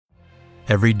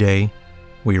Every day,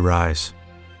 we rise,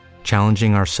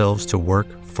 challenging ourselves to work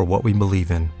for what we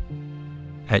believe in.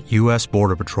 At U.S.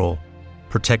 Border Patrol,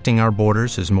 protecting our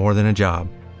borders is more than a job.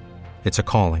 It's a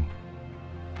calling.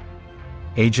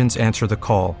 Agents answer the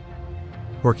call,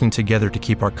 working together to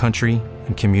keep our country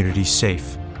and communities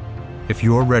safe. If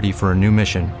you're ready for a new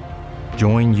mission,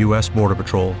 join U.S. Border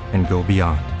Patrol and go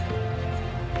beyond.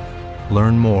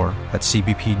 Learn more at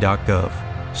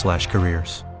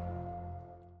cbp.gov/careers.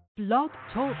 Blog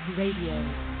Talk Radio.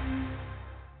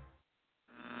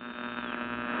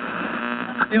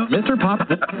 Mr. Pop.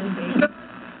 The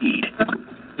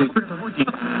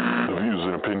views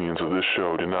and opinions of this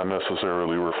show do not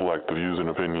necessarily reflect the views and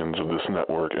opinions of this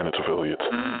network and its affiliates.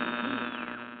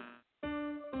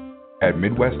 At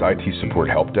Midwest IT Support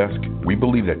Help Desk, we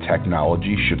believe that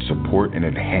technology should support and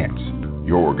enhance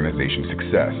your organization's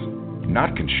success,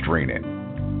 not constrain it.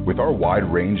 With our wide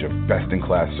range of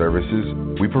best-in-class services,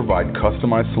 we provide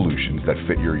customized solutions that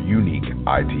fit your unique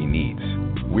IT needs.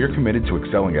 We are committed to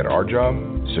excelling at our job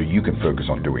so you can focus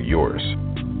on doing yours.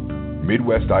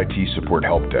 Midwest IT Support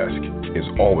Help Desk is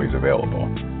always available,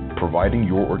 providing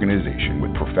your organization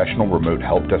with professional remote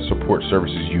help desk support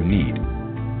services you need.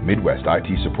 Midwest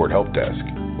IT Support Help Desk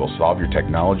will solve your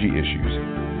technology issues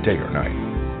day or night.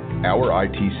 Our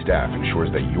IT staff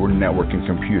ensures that your network and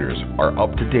computers are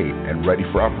up to date and ready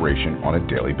for operation on a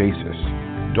daily basis.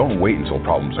 Don't wait until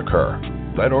problems occur.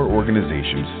 Let our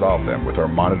organization solve them with our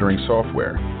monitoring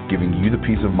software, giving you the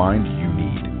peace of mind you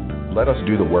need. Let us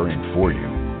do the worrying for you.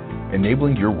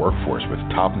 Enabling your workforce with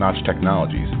top-notch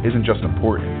technologies isn't just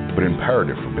important, but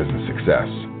imperative for business success.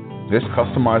 This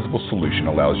customizable solution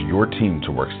allows your team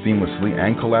to work seamlessly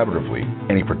and collaboratively in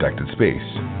any protected space.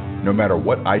 No matter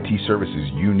what IT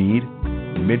services you need,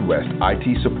 Midwest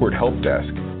IT Support Help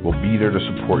Desk will be there to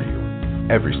support you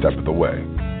every step of the way.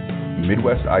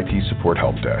 Midwest IT Support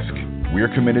Help Desk. We are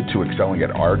committed to excelling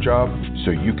at our job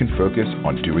so you can focus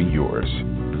on doing yours.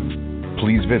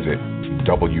 Please visit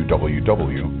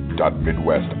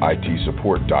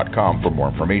www.midwestitsupport.com for more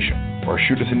information, or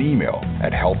shoot us an email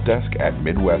at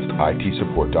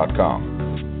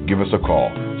helpdesk@midwestitsupport.com. Give us a call,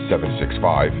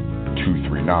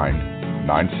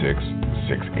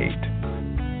 765-239-9668.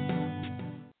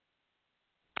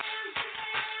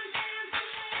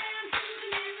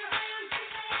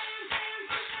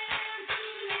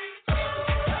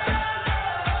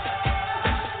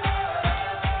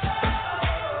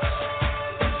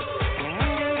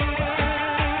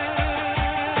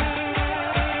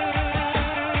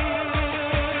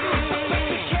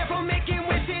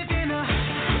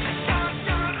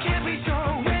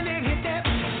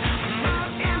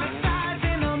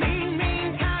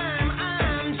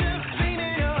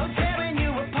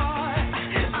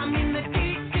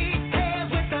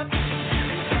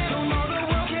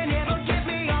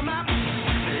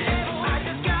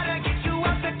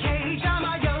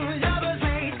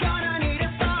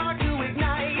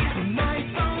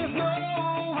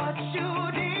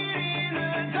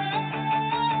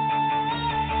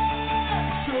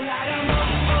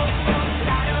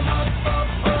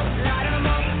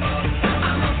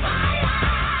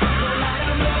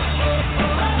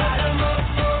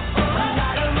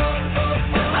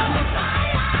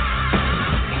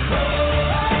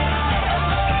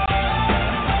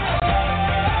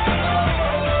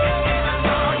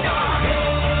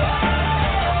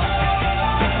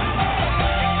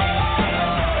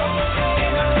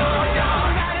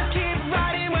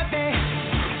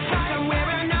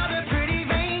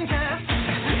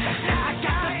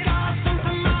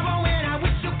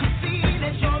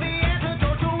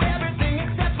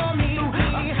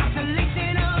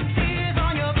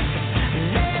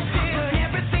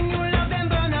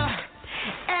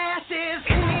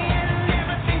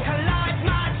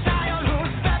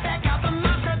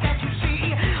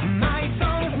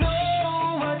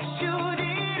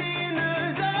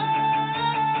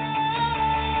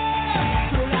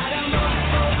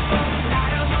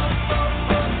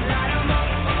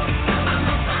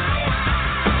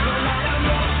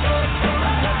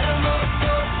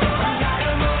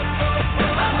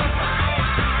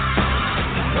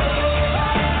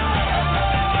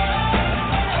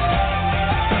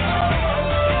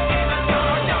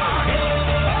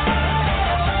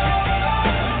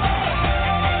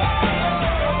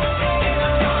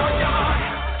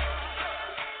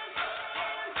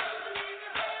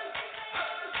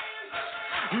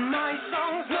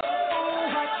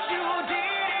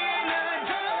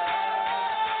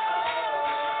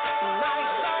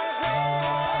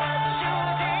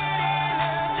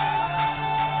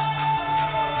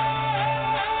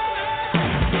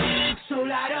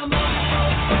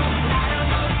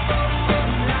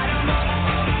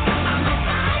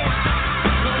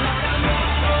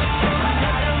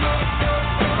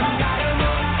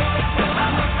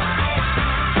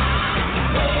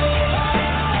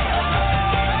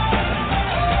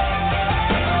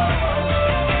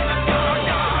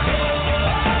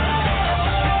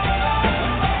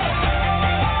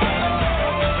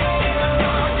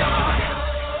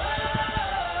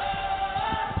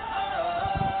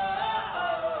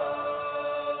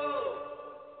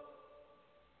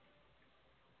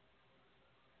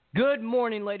 Good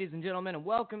morning, ladies and gentlemen, and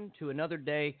welcome to another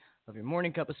day of your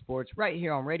morning cup of sports right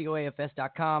here on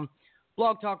RadioAFS.com,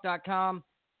 blogtalk.com,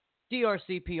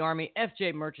 DRCP Army,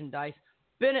 FJ Merchandise,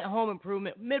 Bennett Home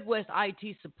Improvement, Midwest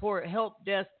IT Support, Help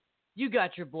Desk. You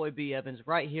got your boy B. Evans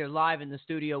right here live in the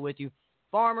studio with you.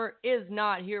 Farmer is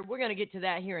not here. We're going to get to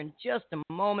that here in just a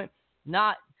moment.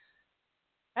 I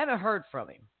haven't heard from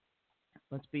him.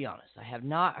 Let's be honest. I have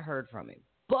not heard from him,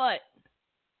 but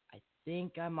I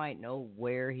think I might know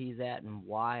where he's at and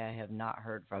why I have not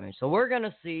heard from him. So we're going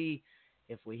to see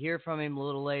if we hear from him a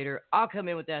little later. I'll come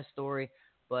in with that story,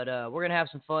 but we're going to have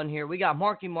some fun here. We got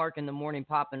Marky Mark in the morning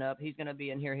popping up. He's going to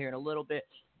be in here in a little bit.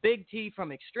 Big T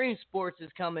from Extreme Sports is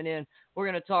coming in. We're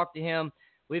going to talk to him.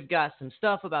 We've got some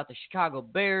stuff about the Chicago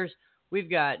Bears.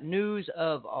 We've got news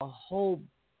of a whole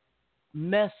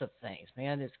mess of things,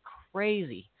 man. It's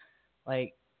crazy.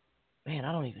 Like, man,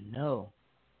 I don't even know.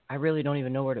 I really don't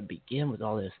even know where to begin with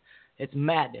all this. It's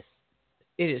madness.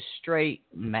 It is straight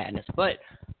madness. But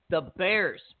the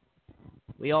Bears,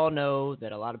 we all know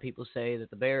that a lot of people say that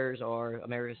the Bears are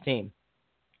America's team.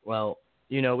 Well,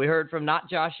 we heard from Not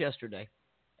Josh yesterday.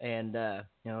 And,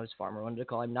 his farmer wanted to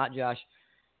call him Not Josh.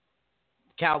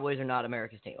 Cowboys are not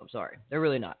America's team. I'm sorry. They're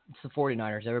really not. It's the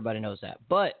 49ers. Everybody knows that.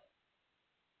 But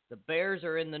the Bears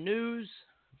are in the news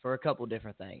for a couple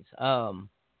different things.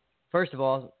 First of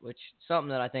all, which something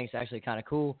that I think is actually kind of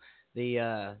cool,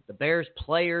 the Bears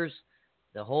players,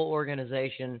 the whole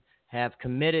organization, have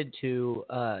committed to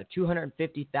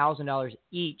 $250,000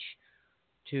 each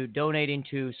to donating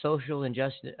to social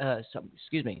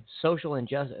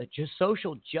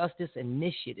justice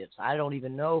initiatives. I don't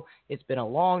even know. It's been a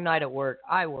long night at work.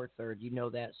 I work third, you know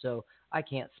that, so I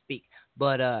can't speak.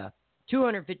 But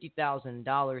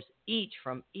 $250,000 each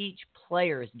from each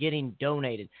player is getting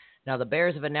donated. Now, the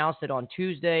Bears have announced it on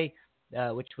Tuesday,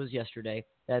 which was yesterday,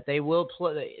 that they will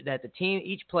that the team,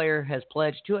 each player has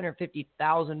pledged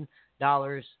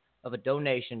 $250,000 of a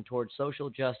donation towards social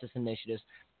justice initiatives,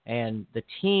 and the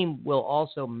team will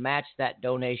also match that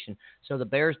donation. So the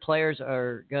Bears players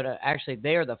are going to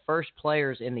they are the first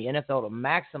players in the NFL to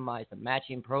maximize the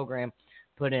matching program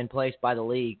put in place by the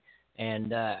league,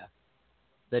 and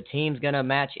the team's going to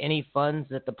match any funds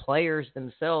that the players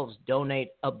themselves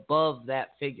donate above that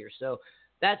figure. So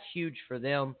that's huge for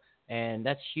them, and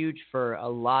that's huge for a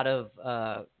lot of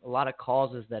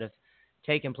causes that have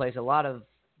taken place, a lot of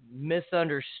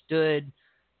misunderstood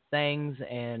things,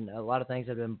 and a lot of things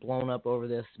have been blown up over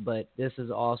this. But this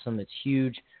is awesome. It's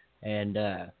huge, and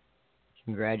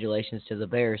congratulations to the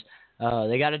Bears.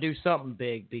 They got to do something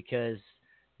big because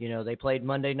they played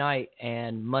Monday night,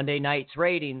 and Monday night's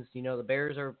ratings, the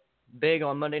Bears are big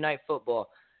on Monday Night Football.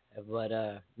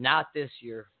 But not this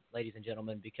year, ladies and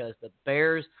gentlemen, because the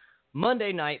Bears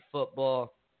Monday Night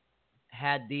Football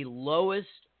had the lowest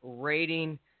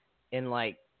rating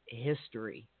in,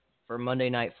 history for Monday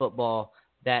Night Football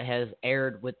that has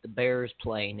aired with the Bears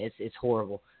playing. It's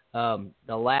horrible.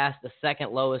 The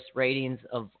second lowest ratings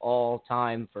of all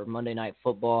time for Monday Night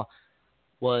Football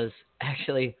was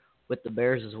actually with the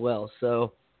Bears as well.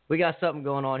 So we got something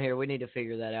going on here. We need to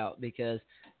figure that out because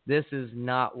this is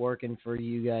not working for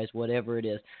you guys, whatever it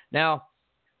is. Now,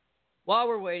 while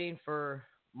we're waiting for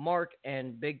Mark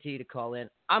and Big T to call in,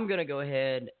 I'm going to go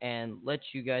ahead and let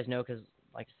you guys know because,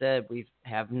 like I said, we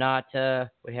haven't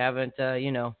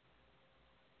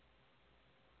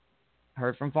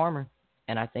heard from Farmer,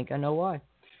 and I think I know why.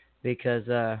 Because,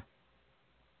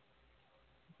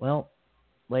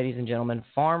 ladies and gentlemen,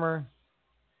 Farmer's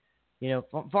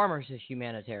a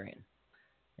humanitarian,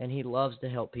 and he loves to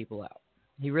help people out.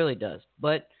 He really does.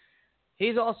 But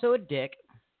he's also a dick,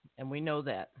 and we know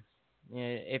that.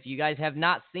 If you guys have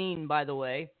not seen, by the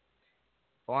way,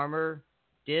 Farmer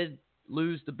did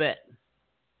lose the bet.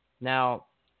 Now,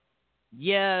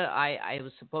 I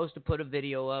was supposed to put a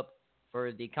video up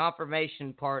for the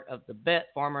confirmation part of the bet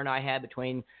Farmer and I had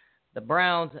between the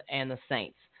Browns and the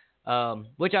Saints.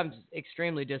 Which I'm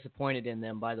extremely disappointed in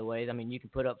them, by the way. I mean, you can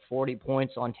put up 40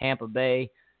 points on Tampa Bay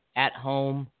at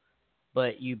home,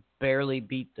 but you barely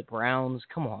beat the Browns.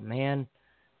 Come on, man.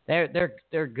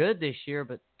 They're good this year,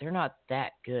 but they're not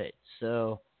that good.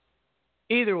 So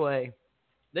either way,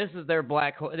 this is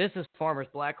Farmer's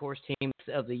Black Horse team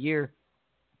of the year.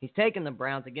 He's taking the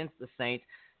Browns against the Saints.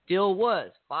 Deal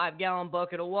was 5-gallon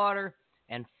bucket of water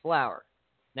and flour.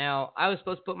 Now, I was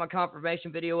supposed to put my confirmation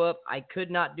video up. I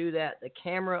could not do that. The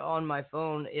camera on my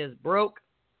phone is broke.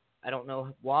 I don't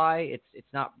know why. It's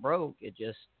not broke. It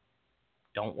just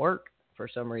don't work for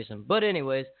some reason. But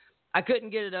anyways, I couldn't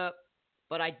get it up.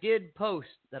 But I did post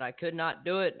that I could not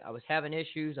do it. I was having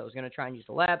issues. I was going to try and use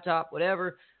the laptop,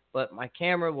 whatever. But my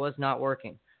camera was not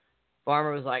working.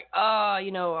 Farmer was like,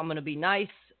 I'm going to be nice,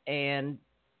 and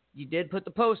you did put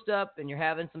the post up, and you're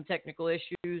having some technical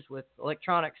issues with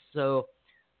electronics, so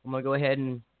I'm going to go ahead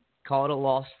and call it a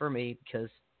loss for me because,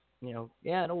 in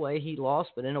a way he lost,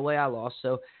 but in a way I lost.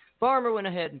 So Farmer went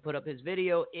ahead and put up his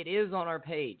video. It is on our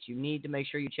page. You need to make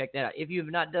sure you check that out. If you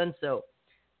have not done so,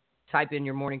 type in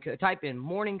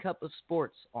Morning Cup of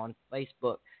Sports on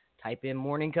Facebook. Type in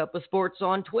Morning Cup of Sports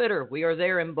on Twitter. We are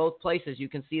there in both places. You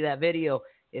can see that video.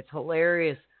 It's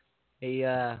hilarious. He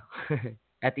at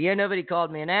the end of it, he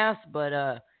called me an ass,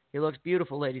 but he looks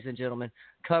beautiful, ladies and gentlemen,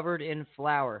 covered in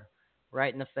flour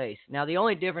right in the face. Now, the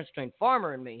only difference between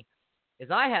Farmer and me is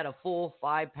I had a full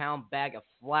 5-pound bag of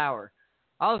flour.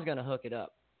 I was going to hook it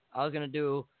up. I was going to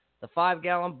do the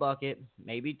 5-gallon bucket,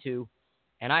 maybe 2,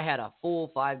 and I had a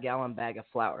full 5-gallon bag of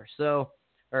flour.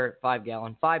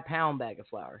 5-pound bag of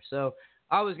flour. So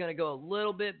I was going to go a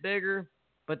little bit bigger,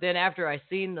 but then after I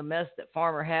seen the mess that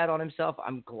Farmer had on himself,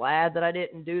 I'm glad that I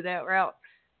didn't do that route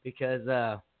because,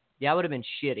 I would have been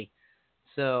shitty.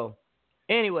 So,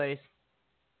 anyways,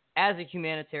 as a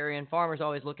humanitarian, Farmer's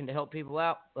always looking to help people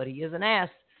out, but he is an ass.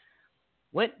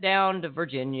 Went down to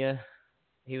Virginia.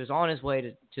 He was on his way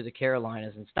to the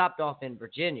Carolinas and stopped off in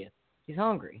Virginia. He's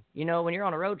hungry. When you're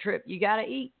on a road trip, you got to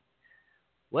eat.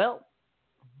 Well,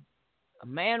 a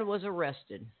man was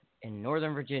arrested in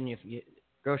Northern Virginia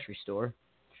grocery store.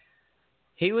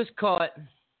 He was caught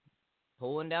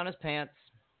pulling down his pants,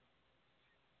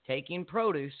 taking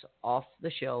produce off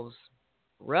the shelves,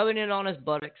 rubbing it on his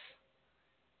buttocks,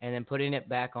 and then putting it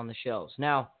back on the shelves.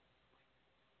 Now,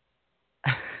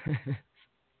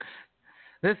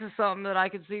 this is something that I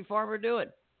could see Farmer doing.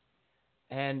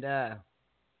 And,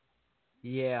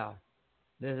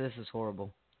 this is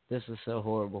horrible. This is so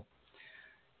horrible.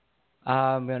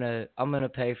 I'm gonna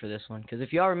pay for this one because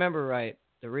if y'all remember right,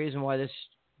 the reason why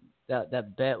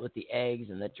that bet with the eggs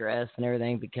and the dress and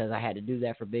everything, because I had to do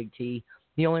that for Big T.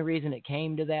 The only reason it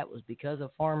came to that was because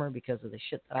of Farmer, because of the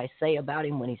shit that I say about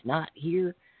him when he's not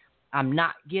here. I'm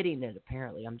not getting it,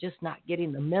 apparently. I'm just not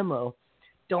getting the memo.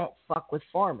 Don't fuck with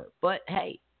Farmer. But,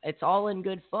 hey, it's all in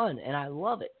good fun, and I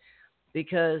love it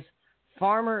because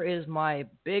Farmer is my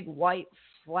big white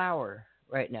flower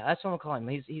right now. That's what I'm calling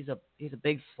him. He's a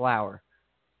big flower.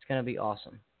 It's going to be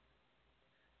awesome.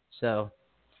 So,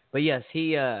 but, yes,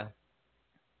 he's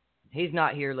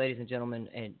not here, ladies and gentlemen,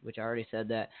 and which I already said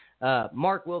that.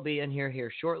 Mark will be in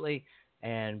here shortly,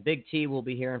 and Big T will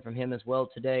be hearing from him as well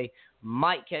today.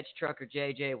 Might catch Trucker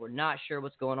JJ. We're not sure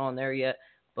what's going on there yet,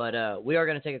 but we are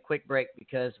going to take a quick break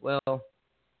because, well,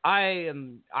 I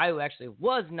actually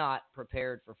was not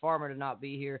prepared for Farmer to not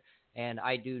be here, and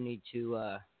I do need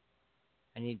to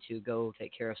go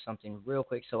take care of something real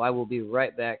quick, so I will be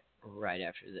right back right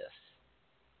after this.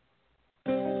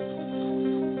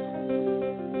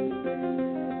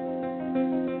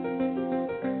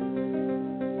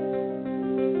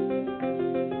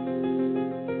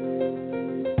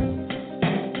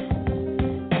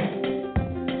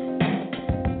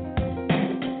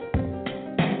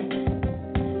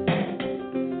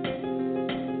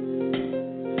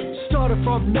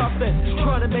 From nothing,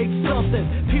 trying to make something.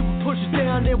 People push us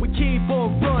down and we keep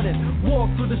on running.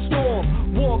 Walk through the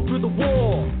storm, walk through the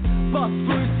wall. Bust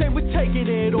through, say we're taking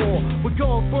it all. We're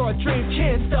going for our dream,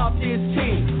 can't stop this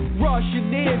team.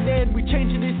 Rushing in and we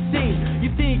changing this scene.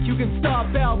 You think you can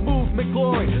stop our movement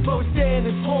glory, but we're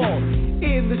standing tall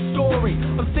in the story.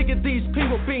 I'm sick of these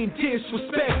people being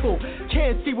disrespectful.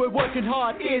 Can't see we're working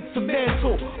hard, it's a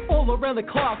mental. All around the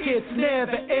clock, it's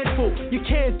never endful. You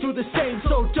can't do the same,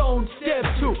 so don't step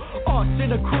two. Us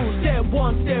in a crew, step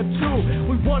one, step two.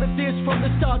 We wanted this from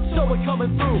the start, so we're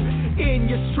coming through. In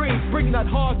your streets, bringing that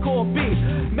hardcore beat.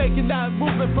 Making that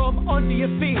movement from under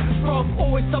your feet. From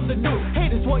always something new,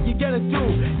 hate is what you're gonna do.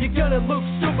 You're gonna look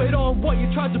stupid on what you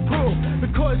tried to prove.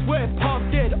 Because we're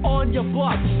pumped in on your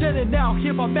block. Sending out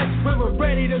here my message when we're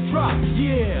ready to drop.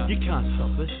 Yeah. You can't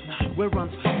stop us, we're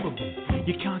unstoppable.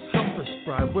 You can't stop us,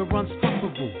 bro, we're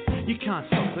unstoppable. You can't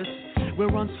stop us,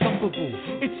 we're unstoppable.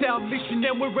 It's our mission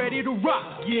and we're ready to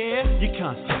rock. Yeah. You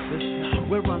can't stop us,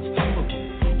 we're unstoppable.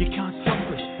 You can't stop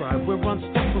us, bro, we're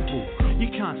unstoppable. You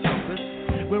can't stop us,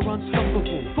 we're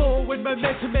unstoppable. Forward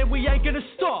momentum and we ain't gonna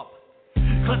stop.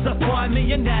 Cause I find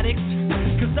me an addict.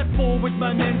 Cause that forward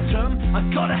momentum, I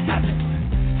gotta have it.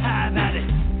 Have at it.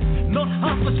 Not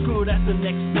half as good as the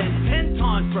next man. 10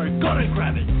 times bro, gotta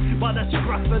grab it. By the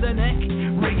scruff of the neck,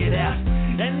 ring it out.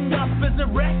 End up as a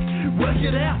wreck, work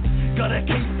it out. Gotta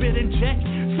keep it in check,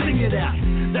 sing it out.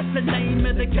 That's the name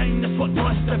of the game, that's what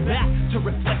life's about. To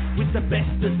reflect with the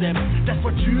best of them. That's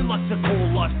what you like to call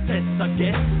life tests, I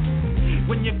guess.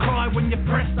 when you cry, when you're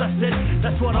pressed. I said,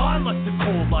 that's what I like to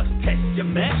call life's test, you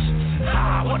mesh.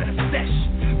 Ah, what a sesh.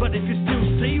 But if you still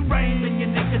see rain, then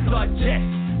you need to digest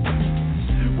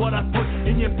what I put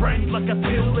in your brain like a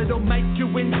pill. It'll make you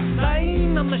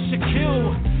insane unless you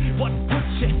kill what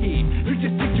puts you here. Who do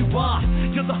you think you are?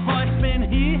 You're the highest man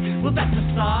here? Well, that's a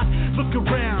start. Look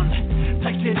around,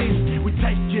 take it in, we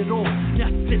take it all.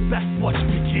 Now sit back, watch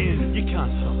begin. You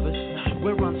can't stop us,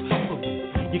 we're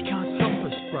unstoppable. You can't stop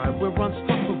us, bro, we're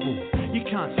unstoppable. You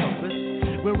can't stop us,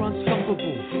 we're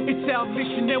unstoppable. It's our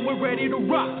mission and we're ready to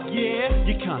rock, yeah.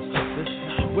 You can't stop us,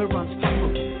 we're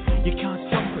unstoppable. You can't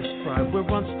stop us, bro, we're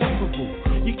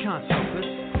unstoppable. You can't stop us,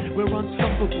 we're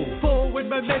unstoppable. Forward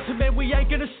momentum and we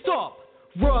ain't gonna stop.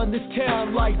 Run this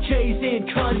town like Jay-Z and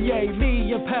Kanye,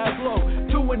 me and Pablo,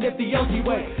 doing it the LG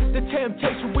way. The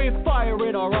temptation with fire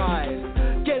in our eyes,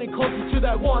 getting closer to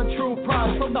that one true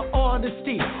prize. From the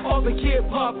honesty of a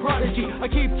hip-hop prodigy, I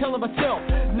keep telling myself,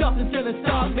 nothing's gonna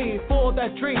stop me for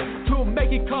that dream to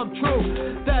make it come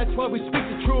true. That's why we speak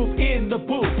the truth in the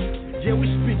booth. Yeah, we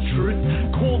speak truth,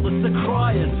 call us the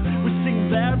criers. We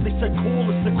sing loudly, so call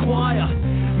us the choir.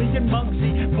 Me and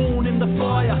Muggsy, born in the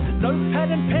fire. No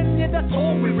pad and pen, yeah, that's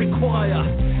all we require.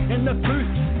 And the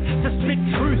booth, to spit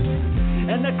truth.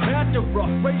 And the crowd to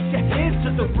rock, raise your hands to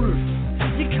the roof.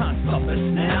 You can't stop us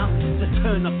now, so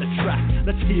turn up the track,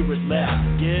 let's hear it loud.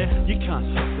 Yeah, you can't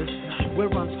stop us,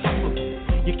 we're unstoppable.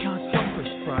 You can't stop us,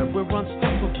 bro, we're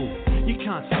unstoppable. You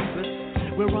can't stop us,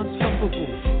 we're unstoppable.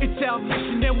 It's our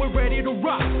mission and we're ready to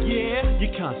rock, yeah. You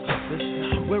can't stop us,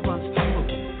 we're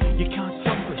unstoppable. You can't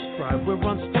stop us, bro, we're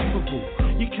unstoppable.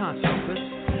 You can't stop us,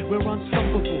 we're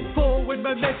unstoppable. Forward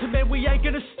momentum and we ain't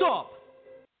gonna stop.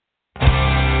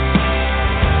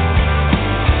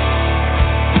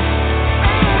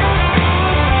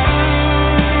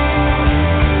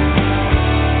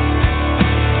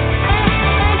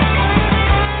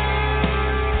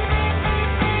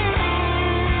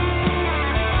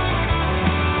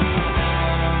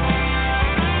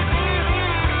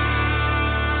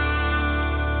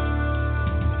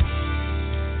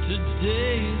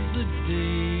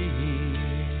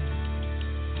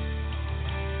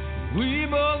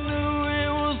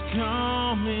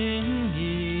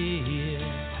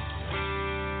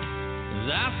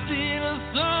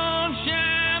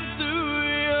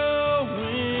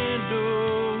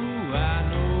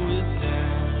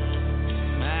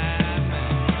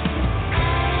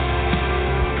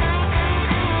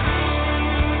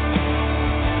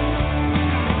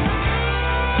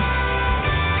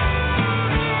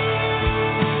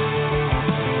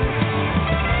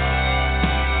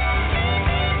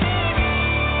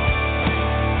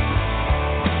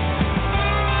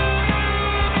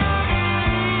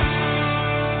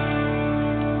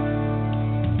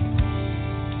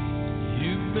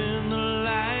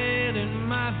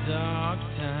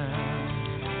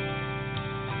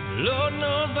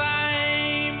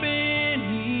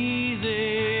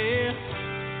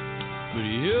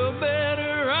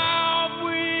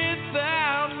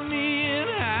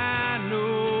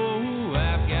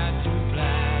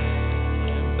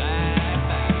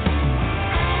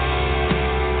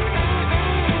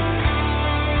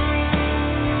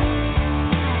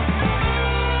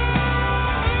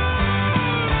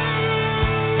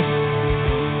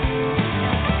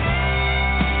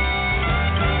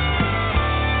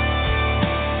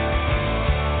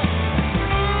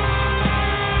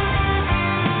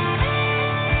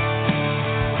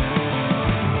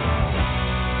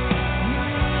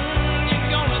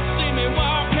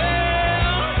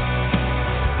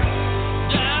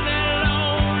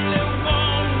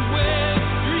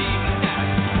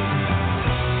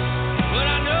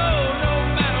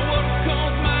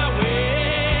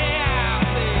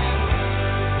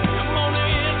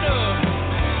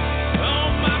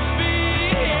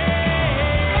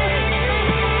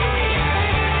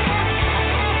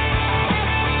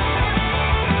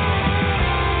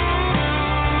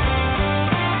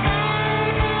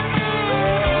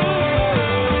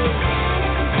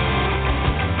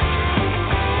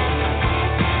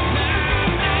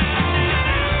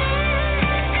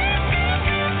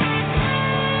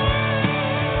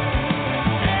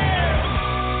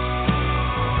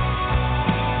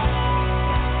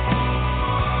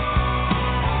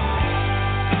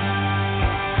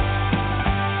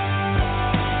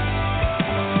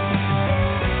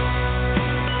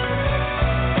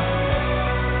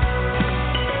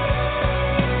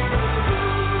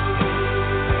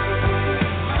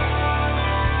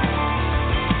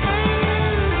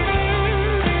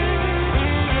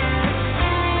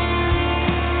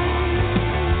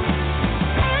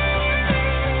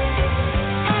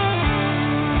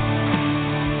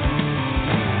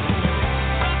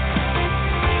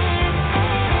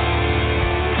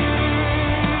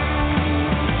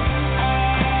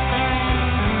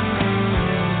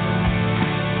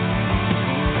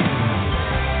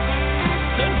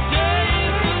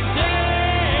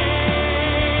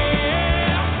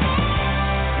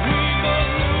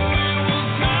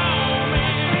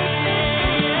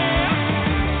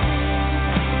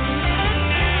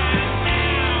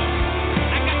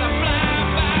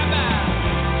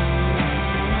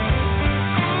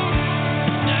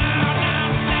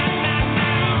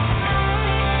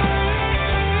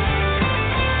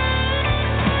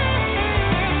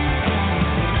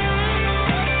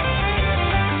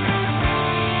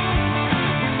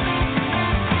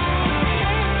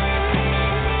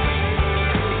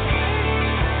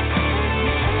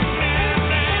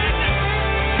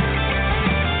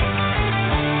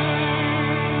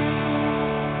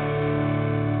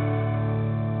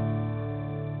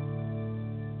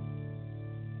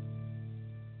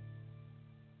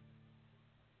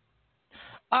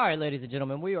 All right, ladies and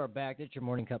gentlemen, we are back. It's your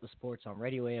Morning Cup of Sports on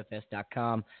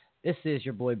RadioAFS.com. This is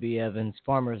your boy B. Evans.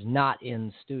 Farmer's not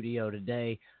in studio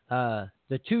today.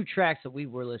 The two tracks that we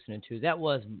were listening to, that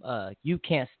was You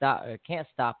Can't Stop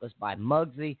Us by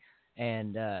Muggsy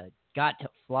and Got to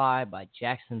Fly by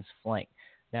Jackson's Flank.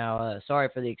 Now, sorry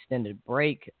for the extended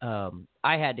break. I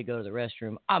had to go to the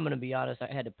restroom. I'm going to be honest,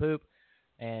 I had to poop.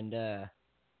 And,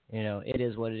 it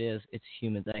is what it is. It's a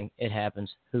human thing. It happens.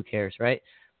 Who cares, right?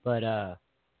 But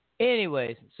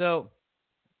anyways, so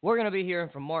we're going to be hearing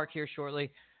from Mark here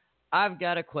shortly. I've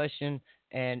got a question,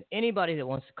 and anybody that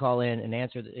wants to call in and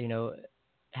answer,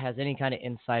 has any kind of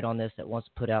insight on this that wants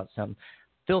to put out something,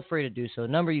 feel free to do so. The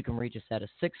number you can reach us at is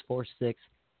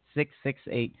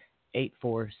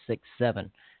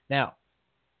 646-668-8467. Now,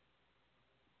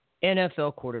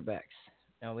 NFL quarterbacks.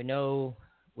 Now, we know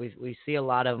we see a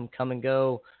lot of them come and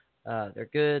go. They're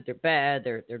good, they're bad,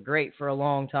 they're great for a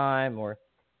long time, or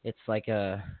it's like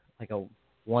a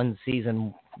one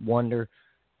season wonder,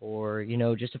 or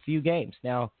just a few games.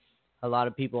 Now, a lot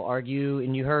of people argue,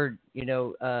 and you heard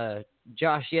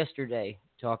Josh yesterday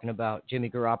talking about Jimmy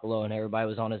Garoppolo, and everybody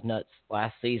was on his nuts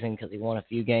last season because he won a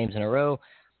few games in a row,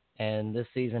 and this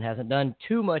season hasn't done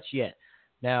too much yet.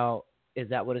 Now, is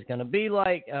that what it's going to be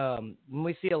like?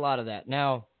 We see a lot of that.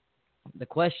 Now, the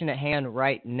question at hand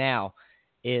right now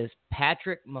is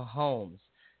Patrick Mahomes.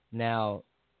 Now,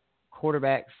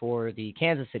 quarterback for the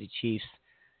Kansas City Chiefs.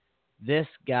 This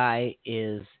guy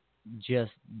is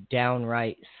just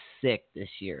downright sick this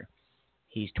year.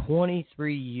 He's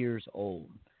 23 years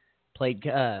old.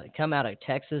 Come out of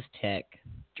Texas Tech,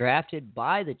 drafted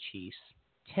by the Chiefs,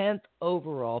 10th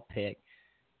overall pick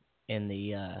in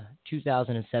the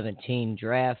 2017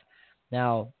 draft.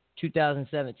 Now,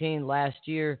 2017, last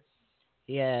year,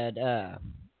 he hadn't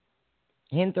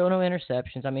thrown no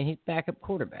interceptions. I mean, he's backup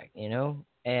quarterback,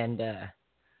 and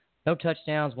no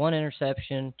touchdowns, one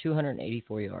interception,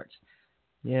 284 yards.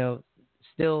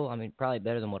 Still, I mean, probably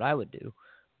better than what I would do.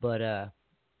 But,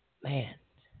 man,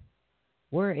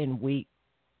 we're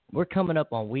coming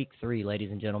up on week 3,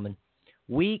 ladies and gentlemen.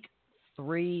 Week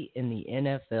 3 in the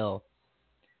NFL.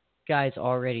 Guy's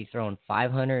already thrown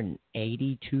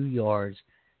 582 yards,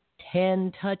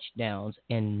 10 touchdowns,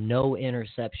 and no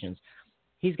interceptions.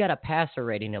 He's got a passer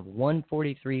rating of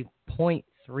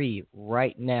 143.3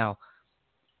 right now.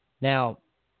 Now,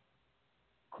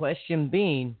 question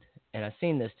being, and I've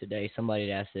seen this today, somebody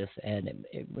had asked this, and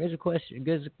here's a question.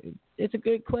 It's a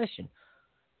good question.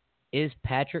 Is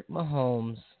Patrick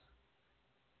Mahomes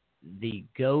the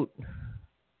GOAT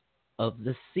of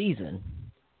the season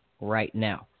right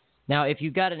now? Now, if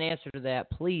you've got an answer to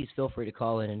that, please feel free to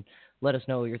call in and let us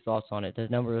know your thoughts on it. The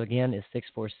number, again, is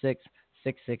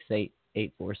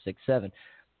 646-668-8467.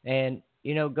 And,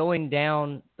 going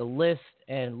down the list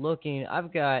and looking,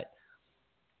 I've got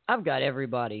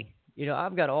everybody.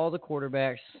 I've got all the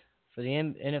quarterbacks for the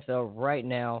NFL right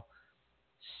now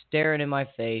staring in my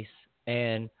face.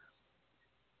 And,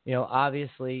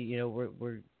 obviously,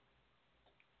 we're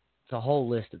it's a whole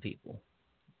list of people.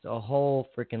 It's a whole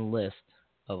freaking list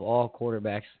of all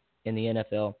quarterbacks in the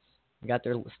NFL. I got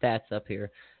their stats up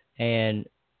here. And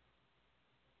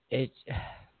it's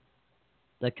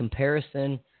the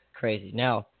comparison, crazy.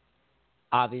 Now,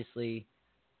 obviously,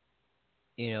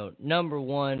 number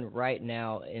one right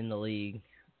now in the league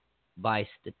by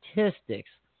statistics,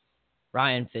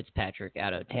 Ryan Fitzpatrick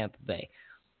out of Tampa Bay.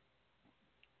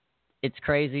 It's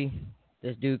crazy.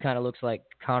 This dude kind of looks like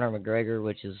Conor McGregor,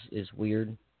 which is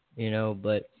weird,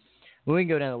 but when we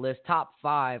go down the list, top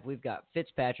 5, we've got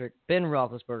Fitzpatrick, Ben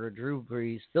Roethlisberger, Drew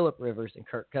Brees, Phillip Rivers, and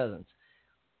Kirk Cousins.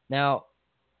 Now,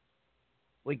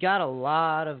 we got a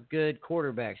lot of good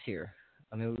quarterbacks here.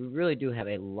 I mean, we really do have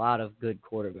a lot of good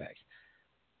quarterbacks.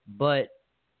 But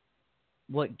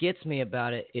what gets me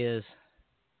about it is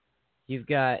you've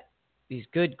got these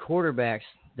good quarterbacks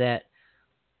that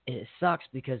it sucks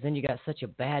because then you got such a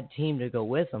bad team to go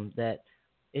with them that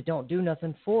it don't do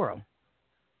nothing for them.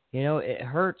 It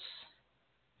hurts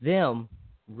them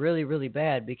really, really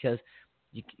bad because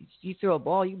you throw a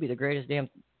ball, you could be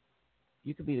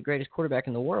the greatest quarterback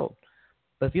in the world.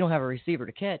 But if you don't have a receiver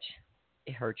to catch,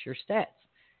 it hurts your stats,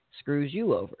 screws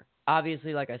you over.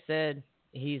 Obviously, like I said,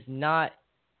 he's not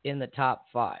in the top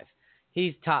 5.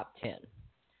 He's top 10.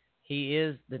 He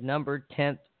is the number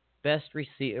 10th best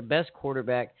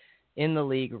quarterback in the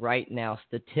league right now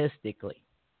statistically.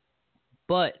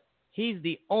 But he's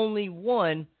the only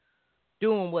one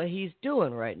doing what he's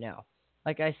doing right now.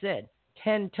 Like I said,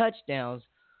 10 touchdowns,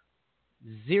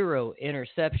 0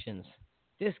 interceptions.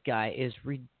 This guy is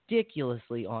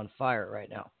ridiculously on fire right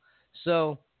now.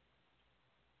 So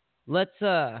let's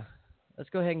let's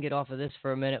go ahead and get off of this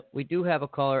for a minute. We do have a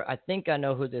caller. I think I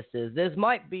know who this is. This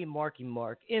might be Marky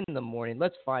Mark in the morning.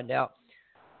 Let's find out.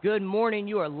 Good morning.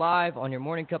 You are live on your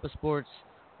Morning Cup of Sports.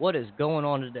 What is going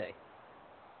on today?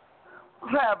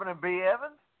 What's happening, B.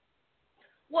 Evans?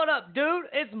 What up, dude?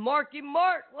 It's Marky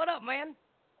Mark. What up, man?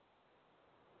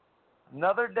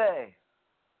 Another day.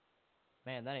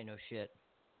 Man, that ain't no shit.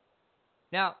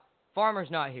 Now, Farmer's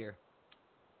not here.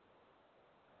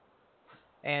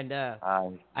 And I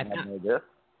know this.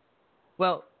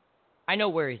 Well, I know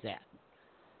where he's at.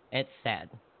 It's sad.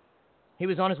 He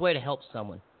was on his way to help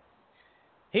someone.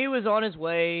 He was on his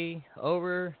way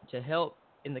over to help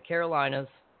in the Carolinas.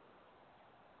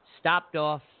 Stopped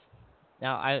off.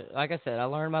 Now, like I said, I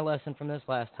learned my lesson from this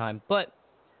last time. But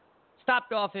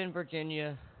stopped off in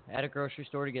Virginia at a grocery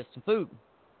store to get some food.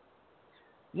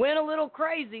 Went a little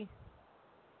crazy.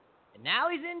 And now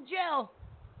he's in jail.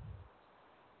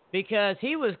 Because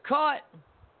he was caught.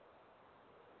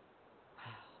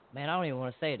 Man, I don't even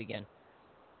want to say it again.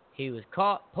 He was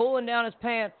caught pulling down his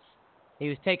pants. He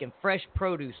was taking fresh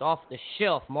produce off the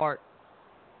shelf, Mark,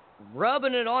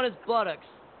 rubbing it on his buttocks,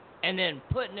 and then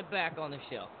putting it back on the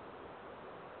shelf.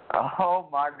 Oh,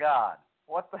 my God.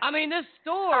 What the? I mean, this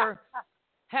store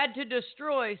had to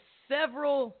destroy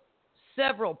several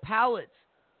pallets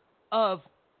of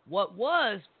what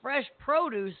was fresh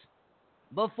produce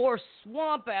before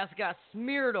swamp ass got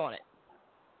smeared on it.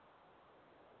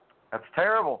 That's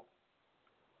terrible.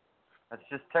 That's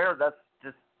just terrible. That's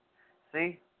just,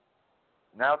 see?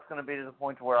 Now it's going to be to the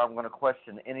point where I'm going to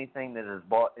question anything that is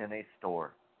bought in a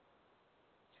store.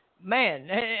 Man,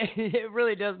 it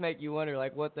really does make you wonder,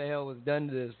 like, what the hell was done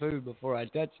to this food before I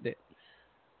touched it.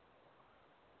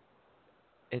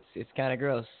 It's kind of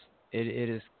gross. It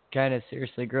is kind of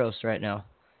seriously gross right now.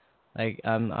 Like,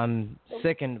 I'm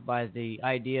sickened by the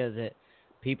idea that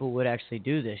people would actually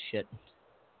do this shit.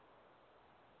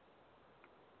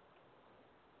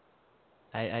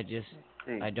 I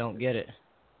don't get it.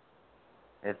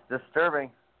 It's disturbing.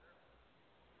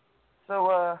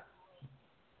 So,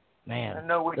 man, I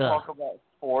know we talk about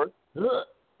sports, and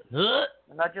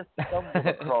I just stumbled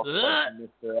across something,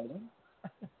 Mr. Evans.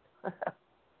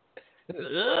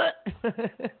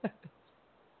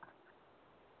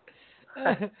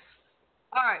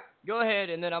 All right, go ahead,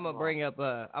 and then I'm gonna bring up.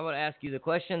 I'm gonna ask you the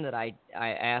question that I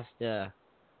asked. I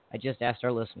just asked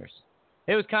our listeners.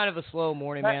 It was kind of a slow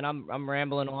morning, man. I'm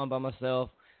rambling on by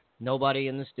myself. Nobody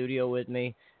in the studio with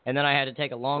me, and then I had to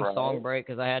take a long song break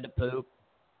because I had to poop.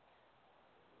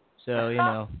 So you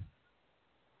know.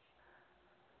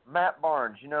 Matt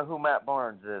Barnes, you know who Matt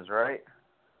Barnes is, right?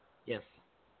 Yes.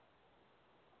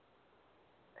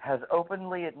 Has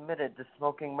openly admitted to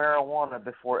smoking marijuana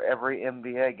before every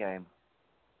NBA game.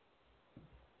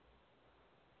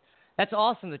 That's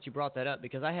awesome that you brought that up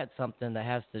because I had something that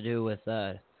has to do with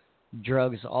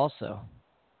drugs also.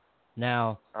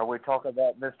 Now, are we talking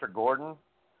about Mr. Gordon?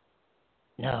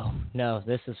 No,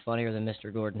 this is funnier than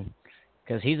Mr. Gordon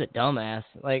because he's a dumbass.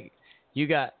 Like, you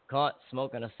got caught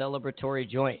smoking a celebratory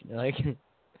joint. Like,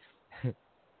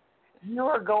 you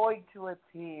are going to a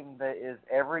team that is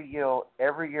every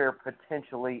year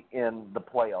potentially in the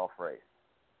playoff race,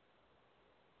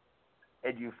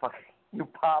 and you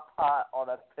pop hot on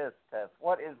a piss test.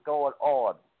 What is going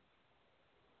on?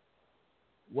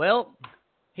 Well,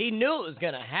 he knew it was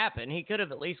going to happen. He could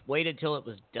have at least waited till it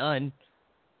was done.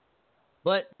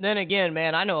 But then again,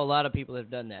 man, I know a lot of people that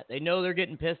have done that. They know they're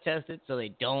getting piss tested, so they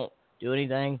don't do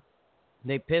anything.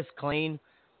 They piss clean.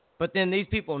 But then these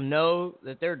people know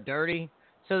that they're dirty,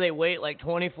 so they wait like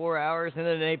 24 hours, and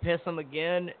then they piss them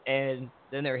again, and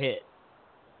then they're hit.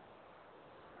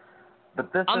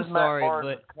 But this I'm is sorry, Matt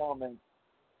Barnes' but comment.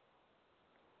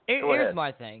 Here's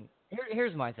my thing.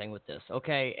 Here's my thing with this,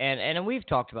 okay? And we've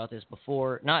talked about this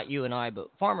before. Not you and I, but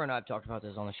Farmer and I have talked about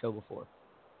this on the show before.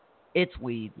 It's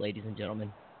weed, ladies and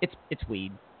gentlemen. It's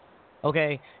weed,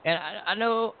 okay? And I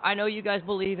know you guys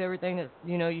believe everything that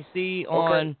you see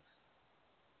on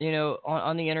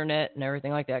on the internet and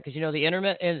everything like that, because the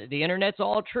internet's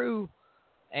all true,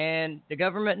 and the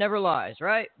government never lies,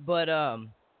 right? But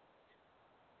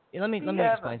let me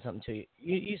explain something to you.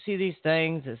 You see these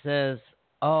things that says,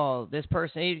 oh, this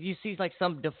person, you see like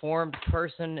some deformed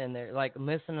person and they're like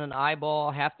missing an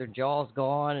eyeball, half their jaw's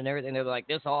gone and everything. They're like,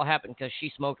 this all happened because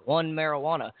she smoked one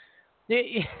marijuana.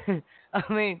 I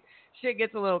mean, shit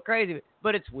gets a little crazy,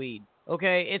 but it's weed,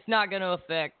 okay? It's not going to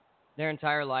affect their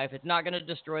entire life. It's not going to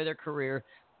destroy their career.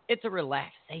 It's a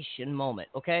relaxation moment,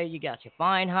 okay? You got your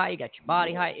mind high, you got your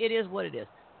body high. It is what it is,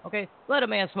 okay? Let a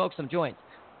man smoke some joints.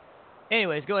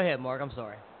 Anyways, go ahead, Mark. I'm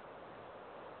sorry.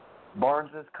 Barnes'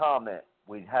 comment.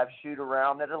 We'd have shoot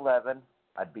around at 11.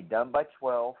 I'd be done by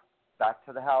 12. back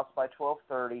to the house by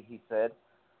 12:30, he said,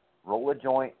 roll a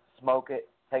joint, smoke it,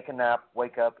 take a nap,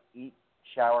 wake up, eat,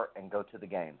 shower, and go to the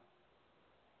game.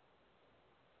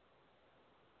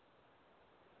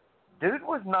 Dude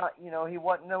was not, he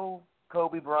wasn't no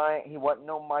Kobe Bryant, he wasn't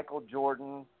no Michael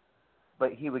Jordan,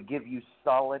 but he would give you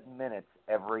solid minutes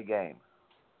every game.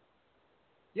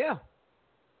 Yeah.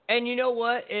 And you know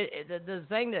what? The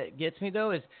thing that gets me, though,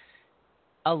 is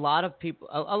a lot of people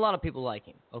like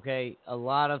him, okay? A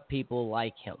lot of people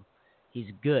like him. He's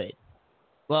good.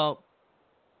 Well,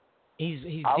 he's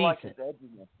I decent. like his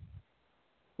edginess.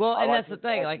 Well, and like that's the his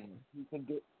thing. edginess.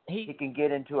 Like he can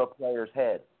get into a player's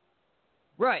head.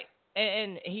 Right.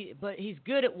 But he's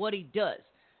good at what he does.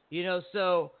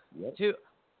 So Yep.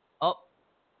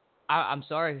 I'm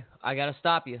sorry. I got to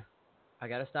stop you. I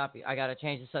got to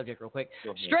change the subject real quick.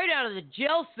 Straight out of the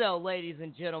jail cell, ladies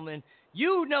and gentlemen.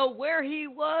 You know where he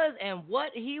was and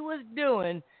what he was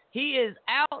doing. He is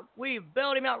out. We've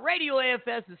bailed him out. Radio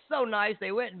AFS is so nice.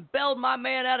 They went and bailed my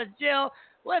man out of jail.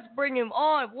 Let's bring him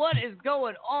on. What is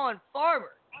going on,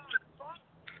 Farmer?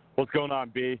 What's going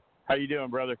on, B? How you doing,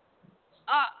 brother?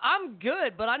 I'm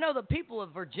good, but I know the people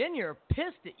of Virginia are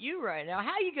pissed at you right now.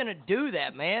 How are you going to do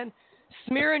that, man?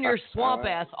 Smearing your swamp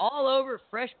ass all over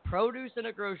fresh produce in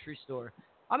a grocery store.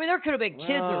 I mean, there could have been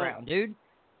kids around, dude.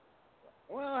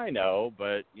 Well, I know,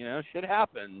 but shit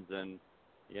happens, and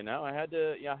I had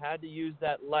to use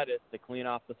that lettuce to clean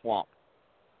off the swamp.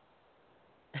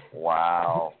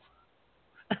 Wow.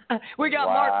 We got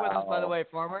Mark with us, by the way,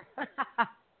 Farmer.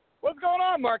 What's going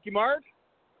on, Marky Mark?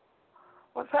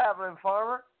 What's happening,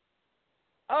 Farmer?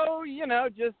 Oh,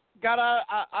 just got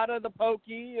out of the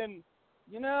pokey, and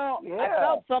I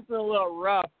felt something a little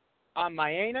rough on my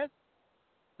anus.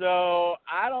 So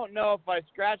I don't know if I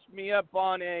scratched me up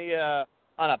on a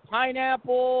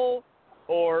pineapple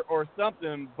or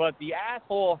something, but the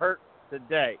asshole hurt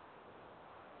today.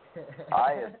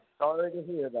 I am sorry to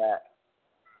hear that.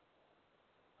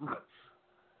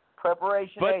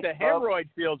 Preparation. But the hemorrhoid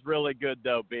feels really good,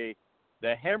 though, B.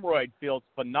 The hemorrhoid feels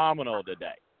phenomenal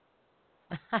today.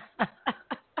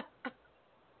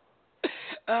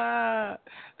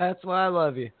 That's why I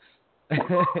love you.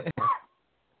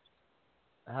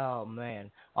 Oh, man.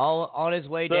 All on his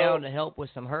way down to help with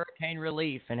some hurricane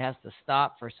relief and has to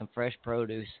stop for some fresh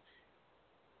produce.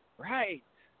 Right.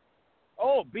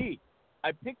 Oh, B,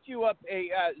 I picked you up a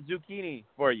zucchini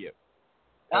for you.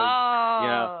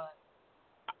 Oh.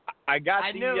 I got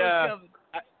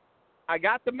I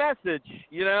got the message,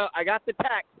 I got the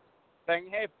text saying,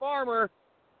 hey, Farmer,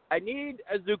 I need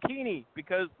a zucchini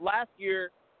because last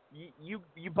year you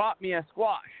bought me a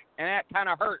squash, and that kind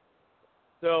of hurt.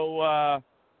 So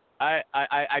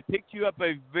I picked you up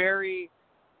a very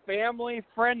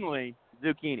family-friendly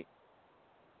zucchini.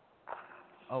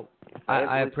 Oh,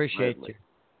 I appreciate you.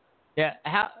 Yeah,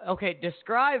 okay,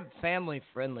 describe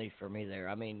family-friendly for me there.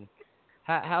 I mean,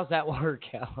 how's that work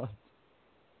out?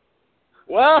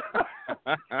 Well,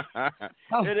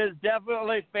 it is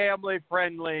definitely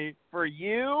family-friendly for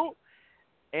you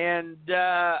and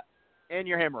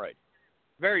your hemorrhoid.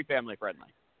 Very family-friendly.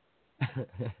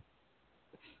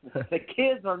 The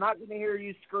kids are not going to hear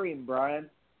you scream, Brian.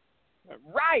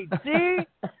 Right, see?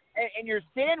 and your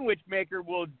sandwich maker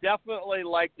will definitely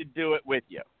like to do it with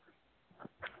you.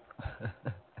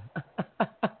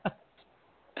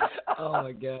 Oh,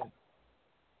 my God.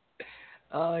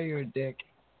 Oh, you're a dick.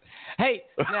 Hey,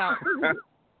 now,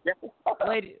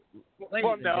 ladies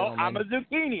well, and no, gentlemen, I'm a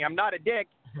zucchini. I'm not a dick.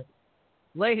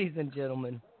 Ladies and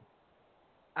gentlemen,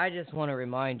 I just want to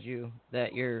remind you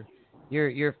that you're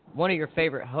one of your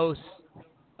favorite hosts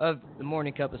of the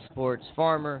Morning Cup of Sports,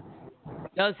 Farmer,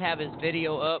 does have his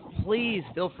video up. Please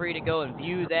feel free to go and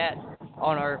view that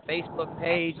on our Facebook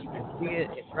page. You can see it.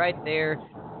 It's right there.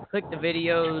 Click the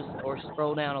videos or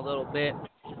scroll down a little bit.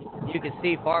 You can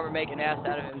see Farmer making an ass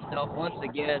out of himself once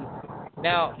again.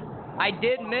 Now, I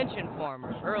did mention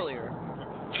Farmer earlier.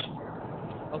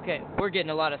 Okay, we're getting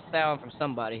a lot of sound from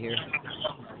somebody here.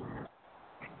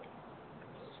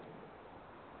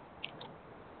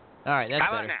 All right, that's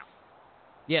How better. about now?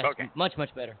 Yes, Okay. much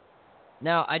better.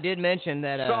 Now, I did mention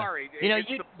that. Sorry, it's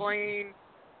the plane.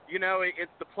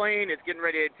 It's the plane. It's getting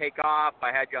ready to take off.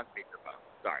 I had you on speakerphone.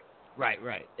 Sorry.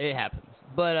 Right. It happens.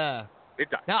 But it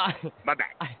does. now, My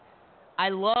bad. I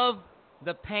love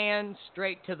the pan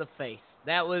straight to the face.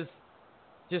 That was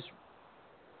just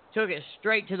took it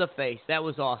straight to the face. That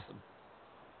was awesome.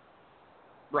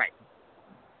 Right.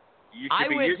 You I should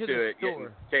be went used to to the it store.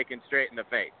 getting taken straight in the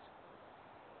face.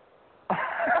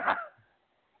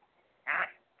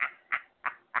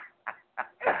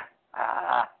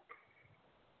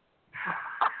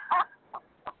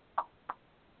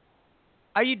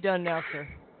 Are you done now, sir?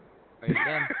 Are you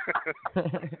done?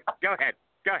 Go ahead.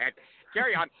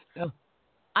 Carry on. No,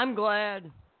 I'm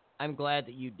glad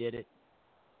that you did it.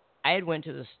 I had went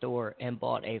to the store and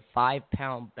bought a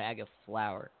 5-pound bag of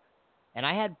flour, and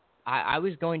I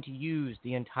was going to use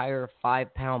the entire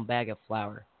 5-pound bag of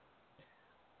flour.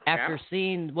 After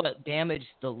seeing what damage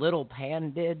the little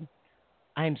pan did,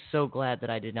 I'm so glad that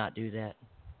I did not do that.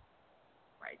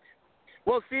 Right.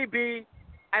 Well, CB,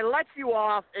 I let you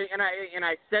off, and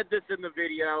I said this in the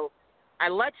video. I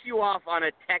let you off on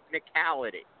a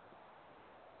technicality.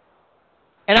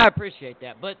 And I appreciate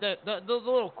that, but the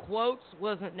little quotes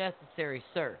wasn't necessary,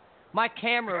 sir. My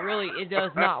camera it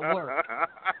does not work.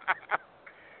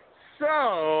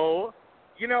 So,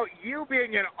 you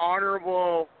being an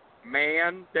honorable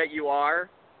man that you are,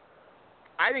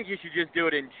 I think you should just do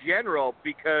it in general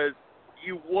because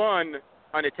you won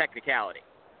on a technicality.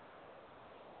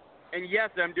 And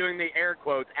yes, I'm doing the air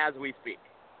quotes as we speak.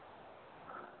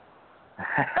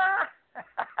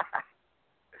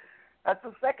 That's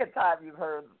the second time you've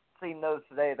seen those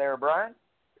today there, Brian.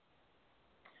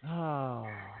 Oh.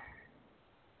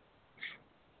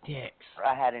 Dicks.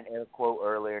 I had an air quote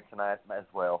earlier tonight as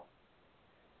well.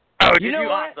 Oh, you know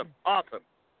what? Awesome.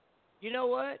 You know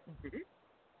what? Mm-hmm.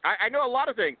 I know a lot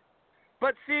of things.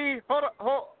 But see,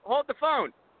 hold the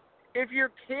phone. If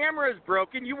your camera's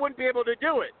broken, you wouldn't be able to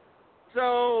do it.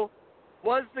 So,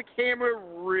 was the camera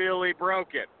really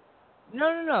broken?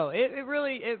 No.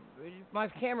 My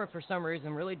camera for some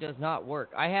reason really does not work.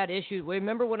 I had issues.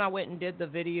 Remember when I went and did the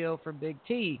video for Big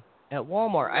T at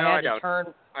Walmart? No, I don't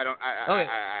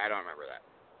remember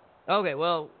that. Okay,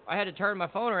 well, I had to turn my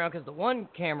phone around because the one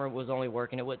camera was only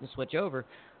working. It wouldn't switch over.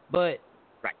 But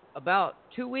about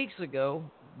 2 weeks ago,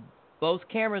 both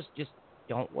cameras just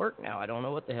don't work now. I don't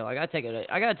know what the hell. I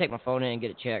gotta take my phone in and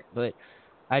get it checked, but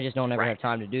I just don't ever have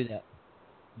time to do that.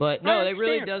 But no, it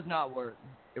really does not work.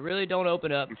 It really don't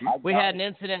open up. We had an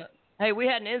incident. Hey, we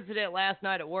had an incident last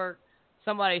night at work.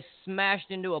 Somebody smashed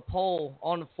into a pole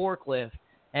on the forklift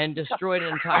and destroyed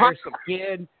an entire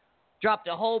skid. Dropped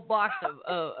a whole box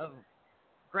of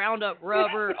ground up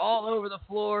rubber all over the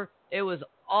floor. It was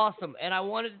awesome, and I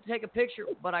wanted to take a picture,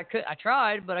 but I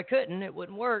tried, but I couldn't. It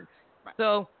wouldn't work.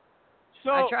 So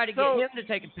I tried to get him to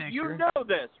take a picture. You know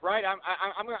this, right? I'm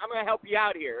gonna help you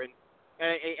out here,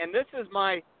 and this is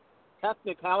my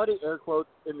technicality, air quotes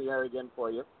in the air again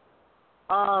for you.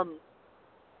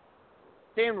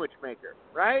 Sandwich maker,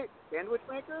 right? Sandwich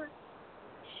maker.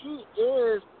 She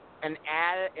is an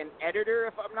editor,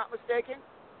 if I'm not mistaken.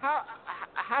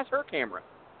 How's her camera?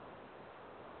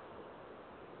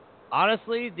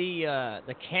 Honestly,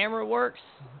 the camera works,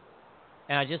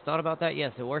 and I just thought about that.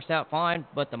 Yes, it works out fine,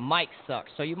 but the mic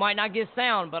sucks. So you might not get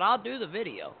sound, but I'll do the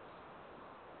video.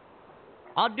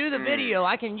 I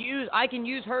can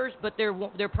use hers, but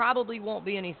there probably won't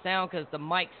be any sound because the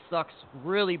mic sucks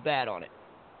really bad on it.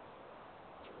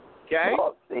 Okay.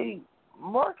 Well, see,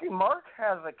 Marky Mark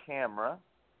has a camera,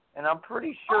 and I'm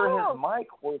pretty sure his mic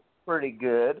works pretty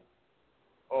good.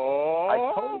 Oh. I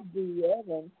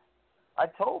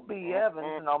told B. Evans,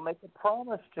 and I'll make a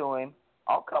promise to him.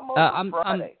 I'll come over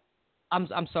Friday.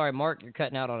 I'm sorry, Mark. You're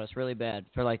cutting out on us really bad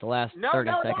for like the last 30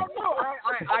 seconds. No.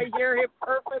 I hear him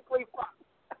perfectly fine.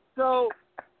 So,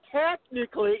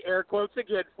 technically, air quotes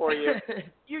again for you,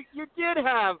 you did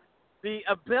have the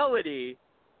ability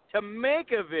to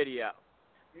make a video.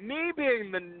 Me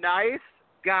being the nice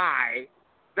guy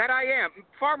that I am,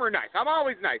 farmer nice. I'm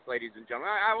always nice, ladies and gentlemen.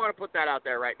 I want to put that out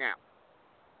there right now.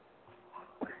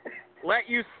 Let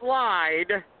you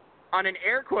slide on an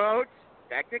air quotes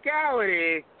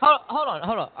technicality. Hold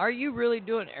on. Are you really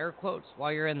doing air quotes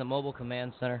while you're in the mobile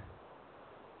command center?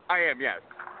 I am, yes.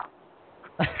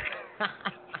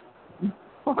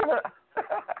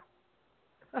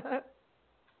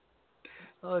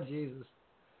 Oh, Jesus.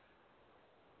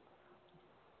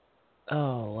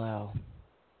 Oh, wow.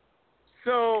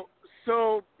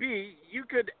 So B, you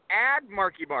could add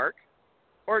Marky Mark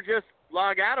or just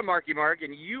log out of Marky Mark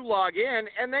and you log in,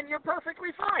 and then you're perfectly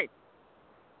fine.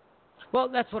 Well,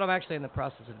 that's what I'm actually in the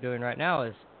process of doing right now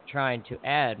is trying to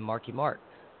add Marky Mark.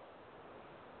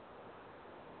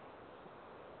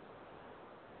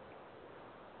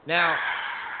 Now,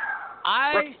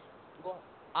 I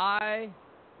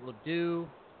will do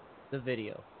the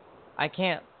video. I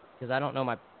can't because I don't know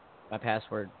my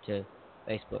password to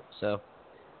Facebook. So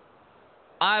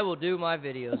I will do my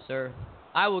video, sir.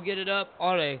 I will get it up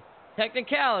on a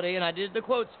technicality, and I did the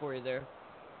quotes for you there.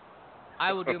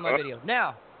 I will do my video.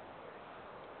 Now,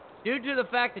 due to the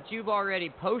fact that you've already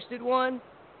posted one,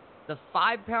 the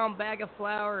 5-pound bag of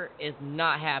flour is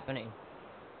not happening.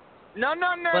 No.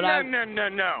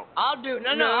 I'll do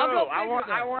no. No, I'll go. I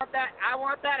want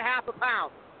that half a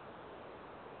pound.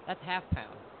 That's half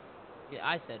pound. Yeah,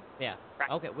 I said yeah. Right.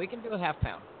 Okay, we can do a half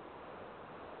pound.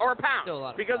 Or a pound. Still a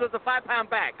lot of because pounds. it's a 5-pound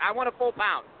bag. I want a full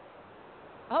pound.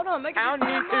 Hold on, make Pound it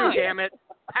me too, damn it.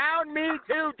 Pound me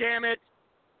too, damn it.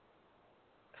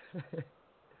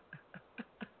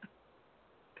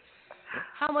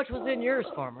 How much was in yours,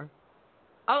 Farmer?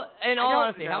 Oh, in all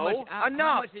honesty, how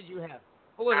much did you have?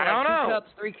 What was it, I like don't 2 know.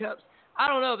 cups, 3 cups? I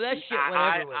don't know, but that shit went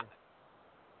everywhere.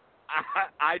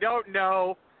 I don't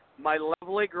know. My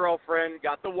lovely girlfriend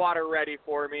got the water ready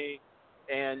for me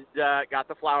and got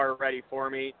the flour ready for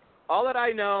me. All that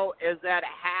I know is that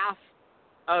half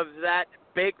of that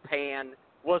bake pan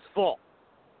was full.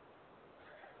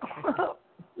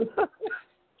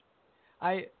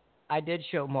 I did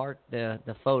show Mark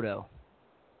the photo,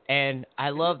 and I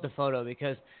love the photo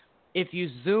because if you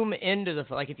zoom into the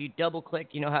if you double click,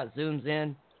 you know how it zooms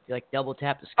in. You like double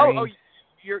tap the screen. Oh,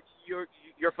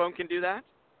 your phone can do that?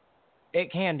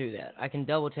 It can do that. I can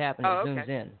double tap and it zooms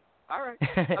in. All right.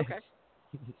 Okay.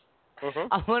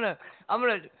 I'm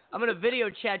gonna video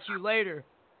chat you later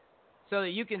so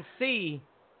that you can see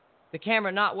the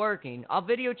camera not working. I'll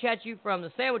video chat you from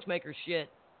the sandwich maker shit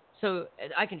so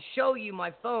I can show you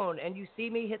my phone and you see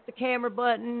me hit the camera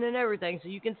button and everything so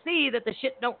you can see that the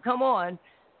shit don't come on.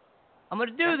 I'm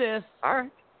gonna do this. All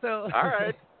right. So all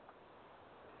right.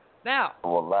 Now. I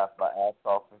will laugh my ass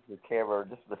off if the camera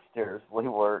just mysteriously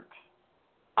works.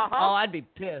 Oh, I'd be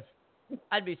pissed.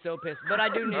 I'd be so pissed. But I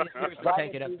do need to seriously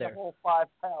take it up there. A whole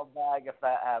 5-pound bag if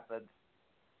that happens.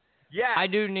 Yeah. I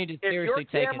do need to seriously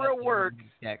take it up there. If your camera works,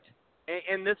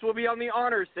 and this will be on the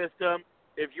honor system,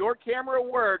 if your camera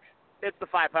works, it's the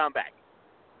 5-pound bag.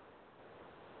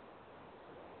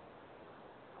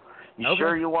 You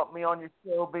sure you want me on your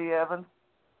show, B. Evans?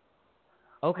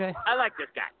 Okay. I like this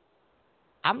guy.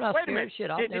 I'm not Wait a scared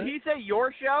minute. of shit. Did he say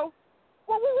your show?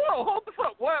 Whoa, hold the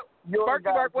phone. What?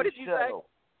 Mark, what did you say?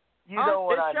 You know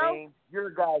what I show? mean. Your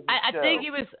guys' I show. think he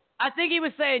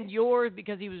was saying yours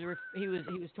because he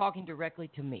was talking directly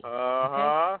to me.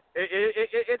 Okay?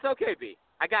 It's okay, B.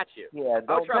 I got you. Yeah,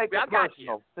 don't take it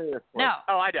personal. Seriously. Now,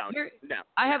 I don't. No.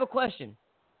 I have a question.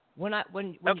 When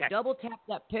you double tap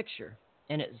that picture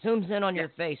and it zooms in on your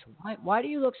face, why do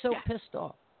you look so pissed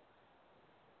off?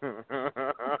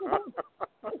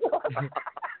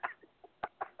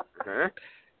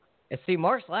 And see,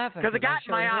 Mark's laughing because it got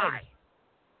in my eye.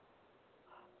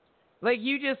 Like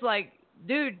you just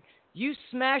dude, you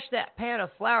smashed that pan of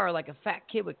flour like a fat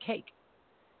kid with cake.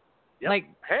 Yep. Like,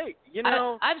 hey, you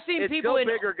know, I've seen it's people go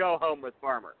big or go home with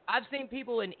Farmer. I've seen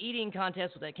people in eating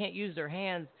contests that can't use their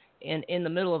hands in the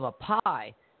middle of a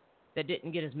pie that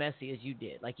didn't get as messy as you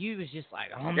did. Like you was just like,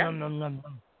 nom.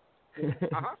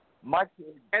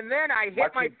 And then I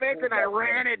hit my face and I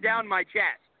ran it down my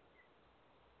chest.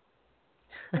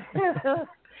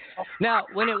 Now,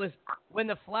 when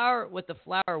the flour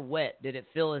wet, did it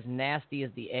feel as nasty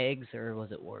as the eggs, or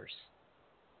was it worse?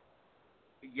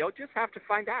 You'll just have to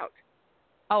find out.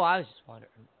 Oh, I was just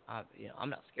wondering. I'm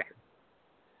not scared.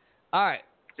 All right,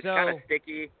 it's kind of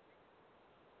sticky.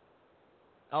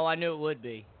 Oh, I knew it would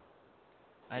be.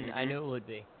 I knew it would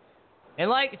be. And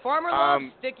Farmer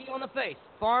loves sticky on the face.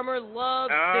 Farmer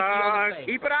loves sticky on the face.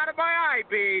 Keep it out of my eye,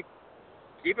 B.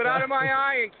 Keep it out of my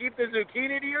eye and keep the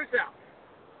zucchini to yourself.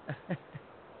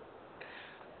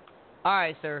 All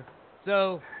right, sir.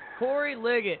 So, Corey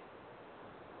Liggett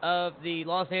of the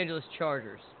Los Angeles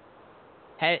Chargers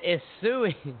is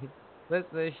suing. Listen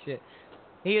to this shit.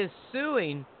 He is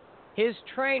suing his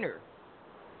trainer,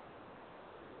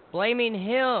 blaming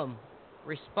him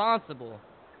responsible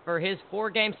for his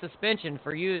 4-game suspension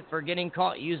for getting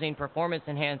caught using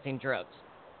performance-enhancing drugs.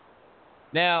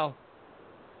 Now,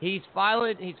 he's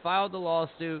filed the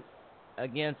lawsuit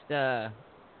against the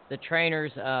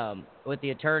trainers with the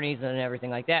attorneys and everything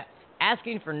like that,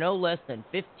 asking for no less than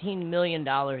 $15 million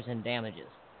in damages.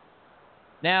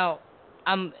 Now,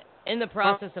 I'm in the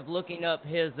process of looking up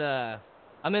his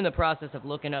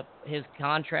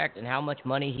contract and how much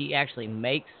money he actually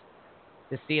makes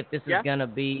to see if this is going to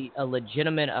be a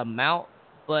legitimate amount.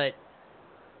 But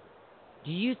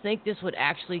do you think this would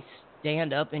actually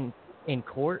stand up in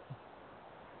court?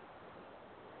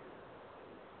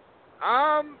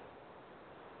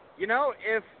 You know,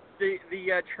 if the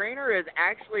trainer is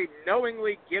actually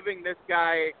knowingly giving this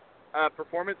guy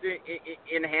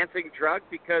performance-enhancing drugs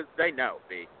because they know,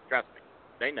 B, trust me,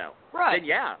 they know. Right. Then,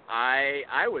 yeah,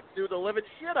 I would sue the living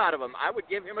shit out of him. I would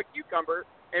give him a cucumber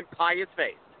and pie his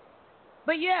face.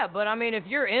 But I mean, if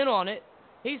you're in on it,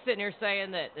 he's sitting here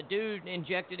saying that the dude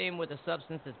injected him with a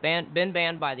substance that's been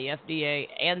banned by the FDA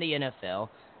and the NFL.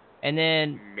 And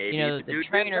then, Maybe the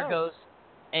trainer goes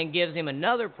and gives him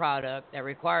another product that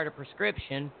required a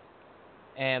prescription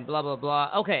and blah, blah,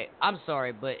 blah. Okay, I'm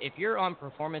sorry, but if you're on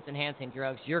performance-enhancing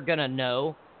drugs, you're going to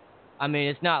know. I mean,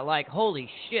 it's not like, holy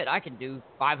shit, I can do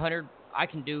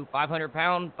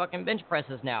 500-pound fucking bench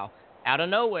presses now out of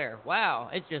nowhere. Wow,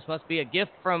 it just must be a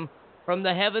gift from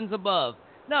the heavens above.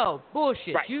 No,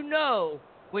 bullshit. Right. You know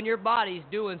when your body's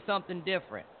doing something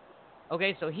different.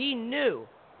 Okay, so he knew,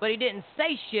 but he didn't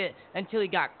say shit until he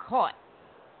got caught.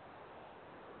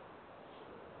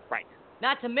 Right.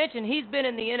 Not to mention, he's been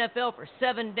in the NFL for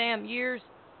 7 damn years,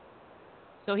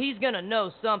 so he's going to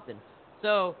know something.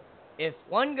 So if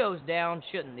one goes down,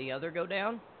 shouldn't the other go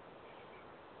down?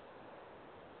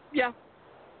 Yeah.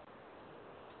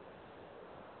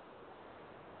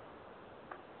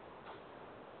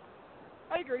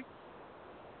 I agree.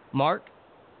 Mark?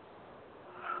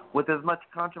 With as much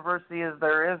controversy as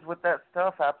there is with that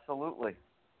stuff, absolutely.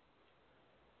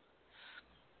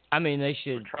 I mean, they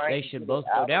should both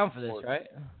go down for this, right?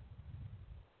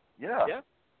 Yeah. Yeah.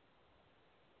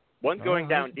 One's going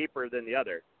down deeper than the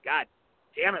other. God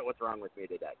damn it, what's wrong with me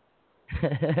today?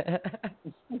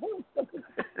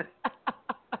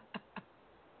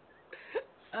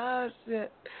 Oh,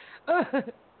 shit.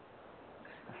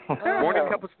 Morning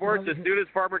Cup of Sports, as soon as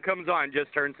Farmer comes on,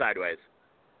 just turn sideways.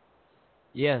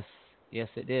 Yes,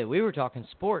 it did. We were talking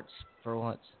sports for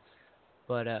once.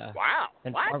 But wow.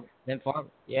 What?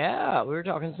 Yeah, we were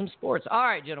talking some sports. All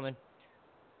right, gentlemen.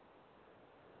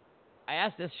 I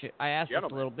asked this a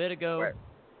little bit ago. Where?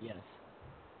 Yes.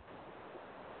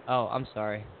 Oh, I'm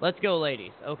sorry. Let's go,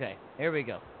 ladies. Okay, here we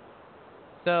go.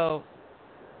 So,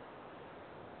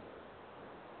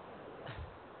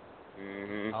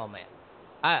 oh man,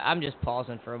 I'm just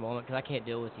pausing for a moment because I can't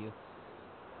deal with you.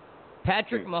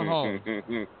 Patrick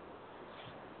Mahomes.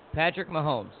 Patrick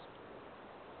Mahomes.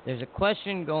 There's a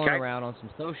question going around on some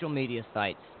social media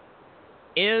sites.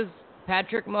 Is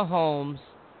Patrick Mahomes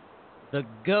the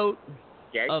GOAT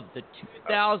of the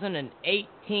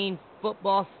 2018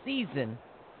 football season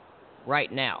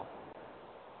right now?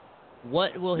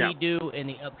 What will he do in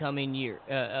the upcoming year?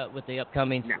 With the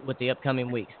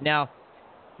upcoming weeks. Now,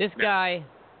 this guy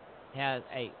has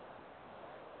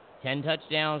 10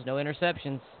 touchdowns, no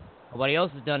interceptions. Nobody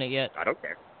else has done it yet. I don't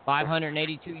care.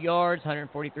 582 yards,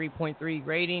 143.3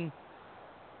 rating.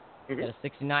 Got a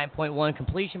 69.1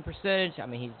 completion percentage. I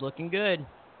mean, he's looking good.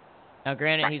 Now,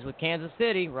 granted, he's with Kansas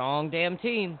City. Wrong damn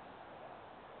team.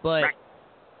 But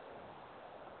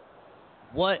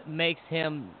what makes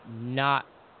him not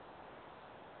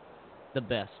the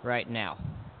best right now?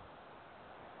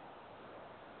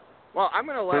 Well, I'm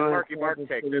going to let Marky Mark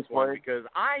take this one because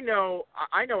I know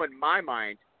in my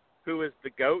mind who is the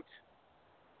GOAT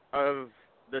of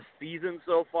the season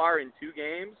so far in 2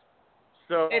 games.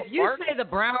 So if you say the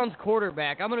Browns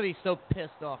quarterback, I'm going to be so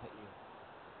pissed off at you.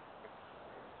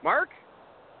 Mark,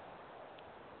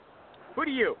 who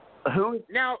do you?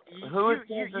 Now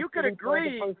you could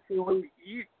agree. You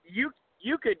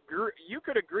could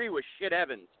agree with Shit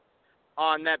Evans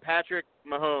on that Patrick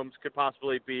Mahomes could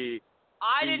possibly be.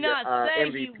 I did not say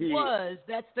MVP. he was.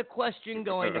 That's the question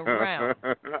going around.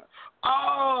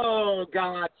 Oh,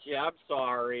 gotcha. I'm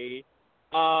sorry.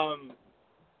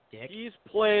 Dick. He has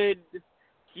played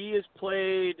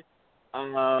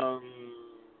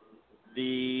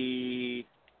the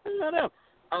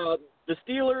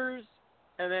Steelers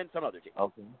and then some other team.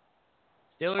 Okay.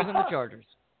 Steelers and the Chargers.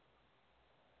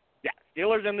 Yeah,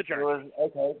 Steelers and the Chargers.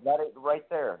 Okay, right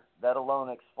there. That alone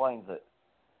explains it.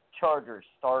 Chargers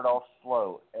start off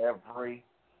slow every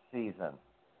season,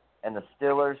 and the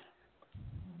Steelers,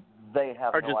 they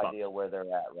have no idea where they're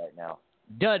at right now.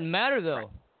 Doesn't matter though.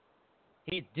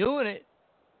 He's doing it.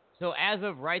 So as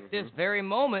of this very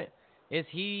moment, is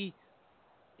he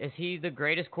the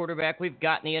greatest quarterback we've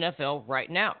got in the NFL right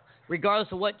now?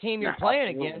 Regardless of what team you're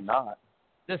playing against,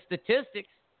 the statistics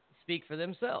speak for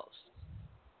themselves.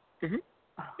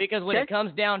 Because when it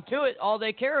comes down to it, all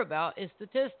they care about is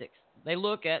statistics. They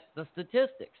look at the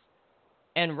statistics.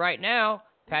 And right now,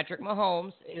 Patrick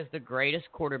Mahomes is the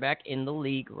greatest quarterback in the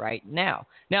league right now.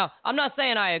 Now, I'm not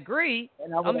saying I agree.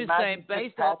 I'm just saying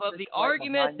based off of the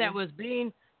argument that was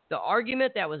being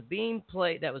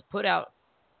played, that was put out,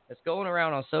 that's going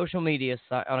around on social media,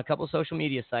 on a couple of social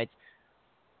media sites.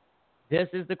 This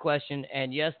is the question,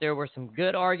 and yes, there were some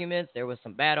good arguments, there was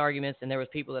some bad arguments, and there was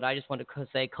people that I just wanted to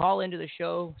say, call into the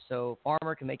show so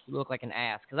Farmer can make you look like an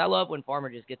ass. Because I love when Farmer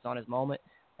just gets on his moment,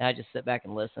 and I just sit back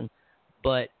and listen.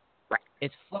 But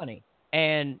it's funny.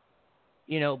 And,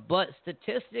 but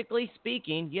statistically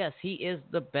speaking, yes, he is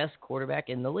the best quarterback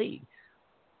in the league.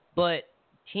 But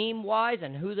team-wise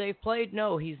and who they've played,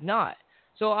 no, he's not.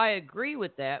 So I agree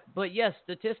with that. But, yes,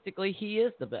 statistically, he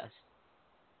is the best.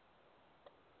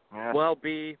 Yeah. Well,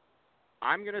 B,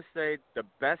 I'm going to say the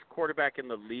best quarterback in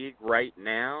the league right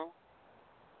now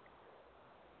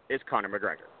is Conor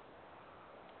McGregor.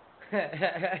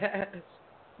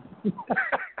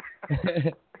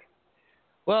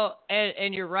 Well,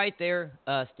 and you're right there.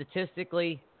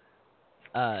 Statistically,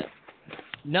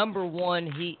 number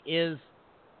one, he is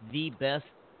the best.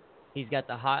 He's got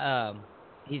the high.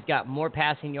 He's got more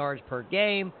passing yards per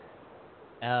game.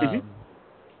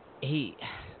 He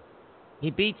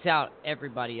beats out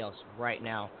everybody else right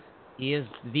now. He is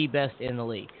the best in the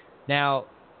league. Now,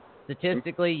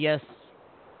 statistically, yes.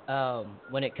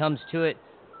 When it comes to it,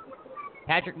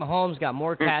 Patrick Mahomes got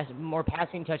more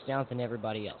passing touchdowns than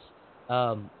everybody else.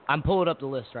 I'm pulling up the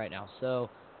list right now, so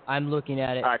I'm looking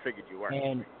at it. I figured you were.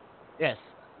 And yes,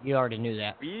 you already knew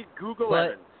that. Be Google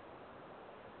but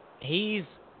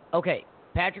Evans.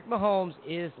 Patrick Mahomes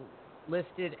is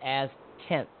listed as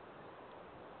 10th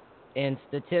in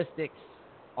statistics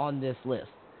on this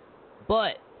list,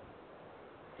 but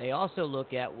they also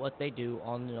look at what they do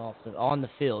on the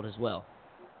field as well.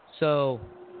 So,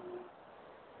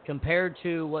 compared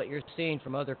to what you're seeing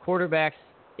from other quarterbacks,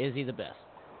 is he the best?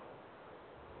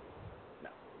 No.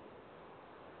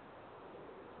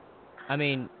 I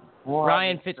mean,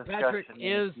 Ryan Fitzpatrick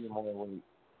is.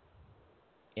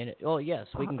 Yes,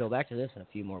 we can go back to this in a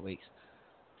few more weeks.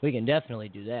 We can definitely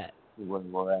do that. See where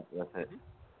we're at with it.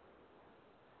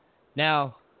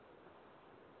 Now,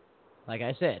 like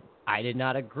I said, I did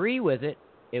not agree with it.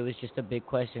 It was just a big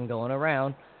question going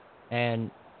around,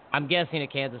 and I'm guessing a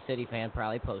Kansas City fan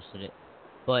probably posted it,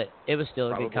 but it was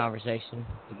still a good conversation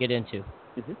to get into.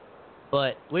 Mm-hmm.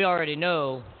 But we already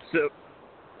know.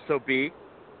 So B,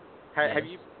 yes. Have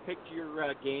you picked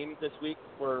your game this week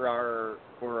for our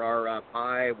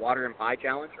pie, water and pie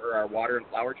challenge, or our water and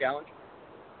flour challenge?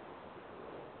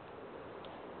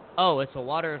 Oh, it's a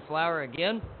water and flour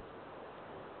again?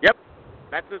 Yep,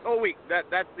 that's this whole week. That's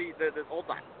this whole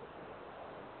time.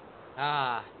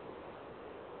 Ah.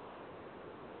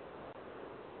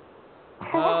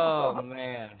 Oh,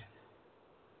 man.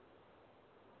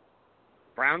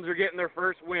 Browns are getting their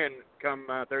first win come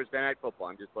Thursday Night Football.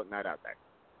 I'm just putting that out there.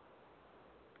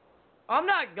 I'm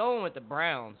not going with the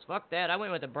Browns. Fuck that. I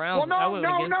went with the Browns. Well, no.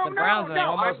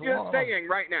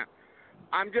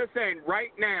 I'm just saying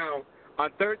right now, on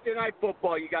Thursday Night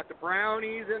Football, you got the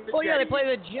Brownies and the Jets. Yeah, they play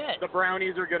the Jets. The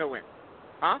Brownies are going to win.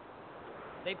 Huh?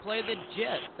 They play the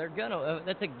Jets. They're going to.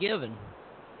 That's a given.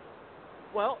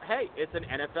 Well, hey, it's an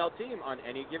NFL team. On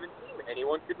any given team,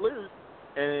 anyone could lose.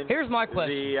 And here's my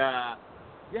question. Yeah,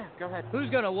 go ahead. Who's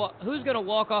gonna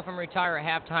walk off and retire at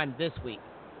halftime this week?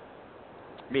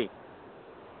 Me.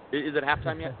 Is it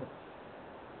halftime yet?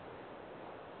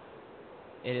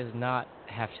 It is not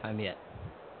halftime yet.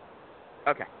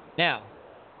 Okay. Now.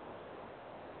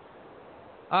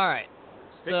 All right.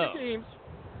 Pick your teams.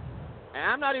 And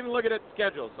I'm not even looking at the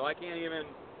schedule, so I can't even.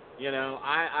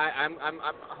 I'm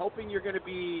hoping you're going to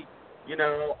be,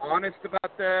 honest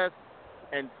about this,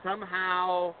 and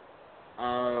somehow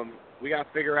we got to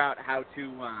figure out how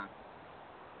to,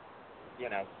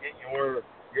 get your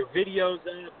videos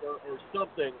up or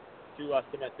something to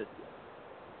cement this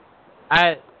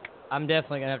deal. I'm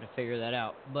definitely going to have to figure that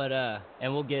out, but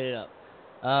and we'll get it up.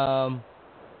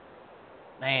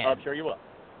 Man. I'm sure you will.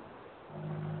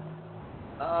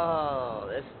 Oh,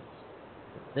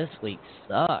 this week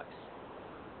sucks.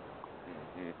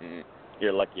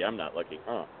 You're lucky I'm not looking,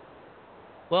 huh?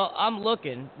 Well, I'm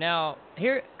looking. Now,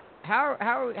 here,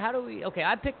 how do we, okay,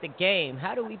 I picked the game.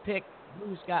 How do we pick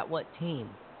who's got what team?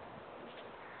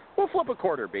 We'll flip a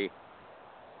quarter, B.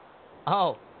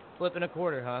 Oh, flipping a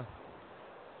quarter, huh?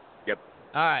 Yep.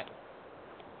 All right.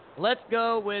 Let's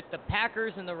go with the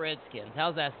Packers and the Redskins.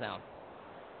 How's that sound?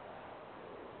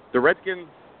 The Redskins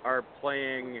are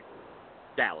playing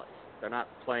Dallas. They're not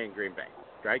playing Green Bay.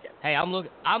 Try again. Hey, I'm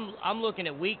looking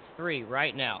at week 3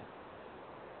 right now.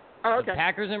 Oh, okay. The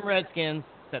Packers and Redskins,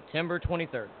 September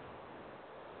 23rd.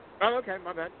 Oh, okay.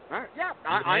 My bad. All right. Yeah,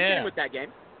 I'm getting with that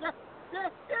game. Yeah.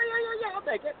 I'll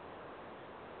take it.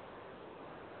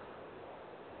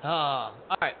 All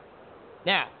right.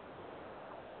 Now,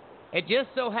 it just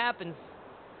so happens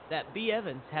that B.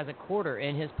 Evans has a quarter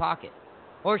in his pocket.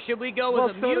 Or should we go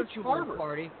with a mutual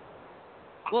party?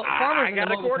 Well, Farmer's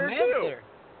got a quarter too. There.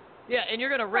 Yeah, and you're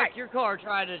gonna wreck your car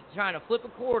trying to flip a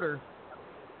quarter.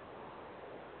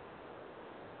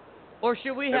 Or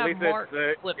should we have Mark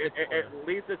flip the quarter? At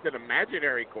least it's an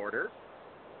imaginary quarter.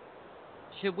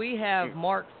 Should we have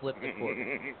Mark flip the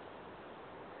quarter?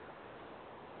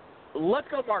 Let's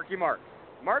go Marky Mark.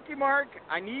 Marky Mark,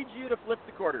 I need you to flip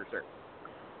the quarter, sir.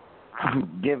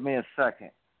 Give me a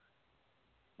second.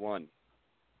 1.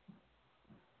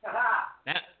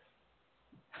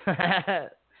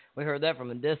 We heard that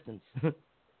from a distance.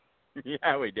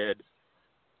 Yeah, we did.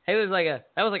 That was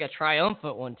like a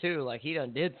triumphant one too. Like he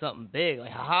done did something big.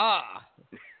 Like ha.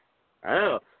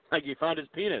 Oh, like he found his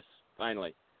penis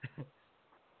finally.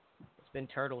 It's been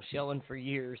turtle shelling for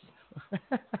years.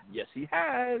 Yes, he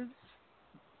has.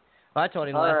 Well, I told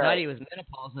him last night he was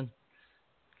menopausing.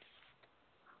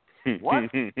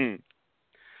 What?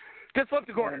 Just flip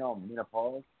the corner.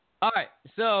 Menopause. All right,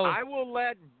 so I will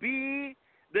let B.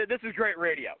 This is great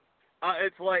radio.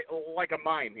 It's like a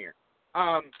mime here.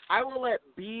 I will let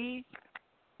B.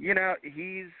 It's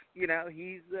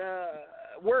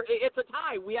a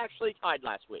tie. We actually tied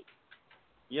last week.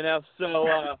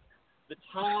 So the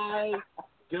tie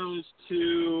goes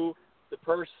to the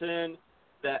person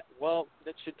that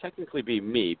should technically be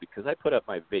me because I put up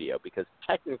my video because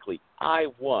technically I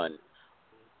won,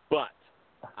 but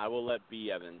I will let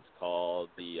B. Evans call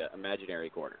the imaginary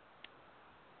corner.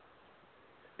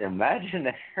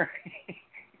 Imaginary?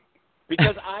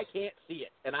 Because I can't see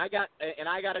it, and I got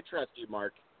to trust you,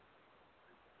 Mark.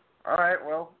 All right,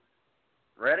 well,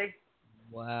 ready?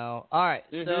 Wow. All right,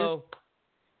 so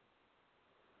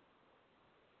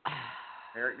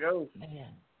here it goes. Man,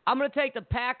 I'm gonna take the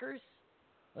Packers.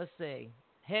 Let's see,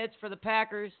 heads for the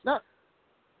Packers. No.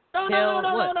 No.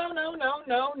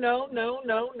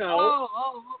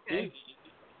 Oh, okay.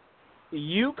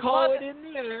 You call it in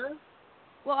the air.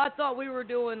 Well, I thought we were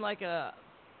doing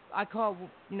I call,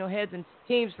 heads and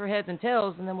teams for heads and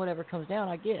tails, and then whatever comes down,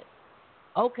 I get.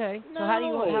 Okay. So how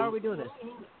are we doing this?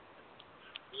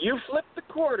 You flip the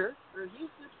quarter, or he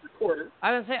flips the quarter.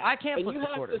 I was gonna say I can't flip the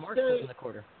quarter. Mark's flipping the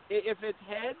quarter. If it's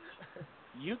heads,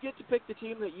 you get to pick the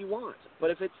team that you want. But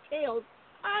if it's tails,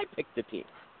 I pick the team.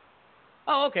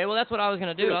 Oh, okay. Well, that's what I was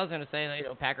going to do. I was going to say,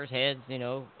 Packers heads,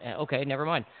 Okay, never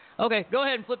mind. Okay, go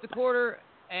ahead and flip the quarter,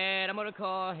 and I'm going to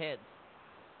call heads.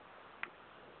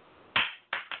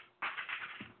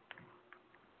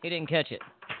 He didn't catch it.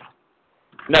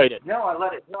 No, he didn't. No, I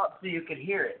let it drop so you could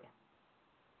hear it.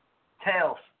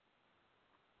 Tails.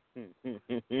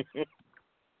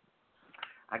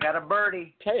 I got a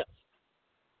birdie. Tails.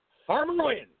 Farmer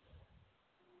wins.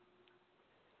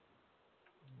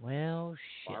 Well,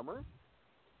 shit.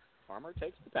 Farmer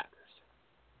takes the Packers.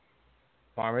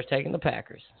 Farmer's taking the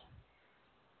Packers.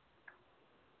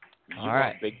 You All right.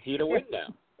 want Big T to win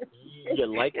now. You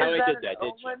like how I did that,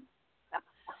 didn't you?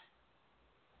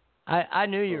 I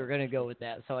knew you were going to go with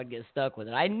that, so I'd get stuck with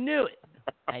it. I knew it.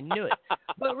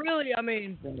 But really, I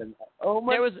mean,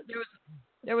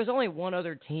 there was only one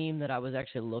other team that I was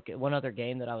actually one other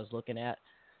game that I was looking at.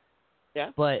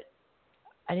 Yeah. But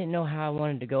I didn't know how I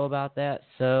wanted to go about that,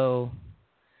 so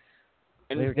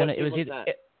we were gonna. It was either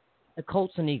the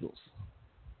Colts and Eagles.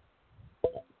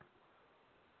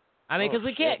 I mean, because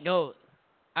we can't go.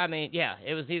 I mean, yeah,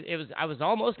 it was. I was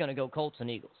almost gonna go Colts and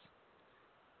Eagles.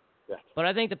 Yeah. But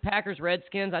I think the Packers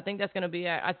Redskins. I think that's gonna be.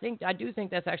 I do think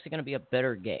that's actually gonna be a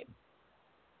better game.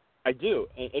 I do,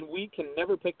 and we can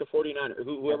never pick the 49ers.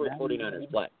 Whoever the 49ers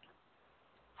play.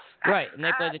 Right, and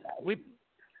they play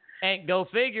and go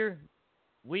figure.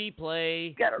 We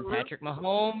play Patrick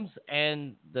Mahomes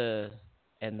and the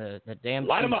damn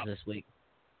Chiefs this week.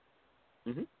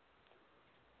 Mm-hmm.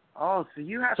 Oh, so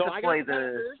you have to play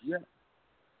the. Yeah.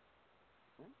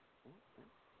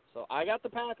 So I got the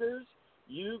Packers.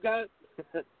 You got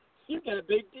Big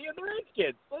T and the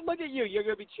Redskins. Well, look at you. You're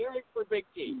gonna be cheering for Big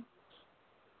T.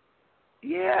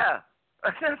 Yeah.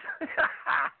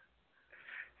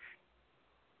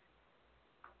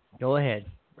 Go ahead,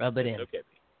 rub it in. Okay.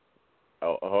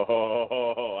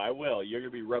 Oh, I will. You're going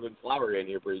to be rubbing flour in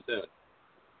here pretty soon.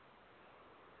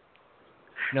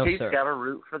 No, He's sir. got to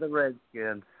root for the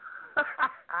Redskins.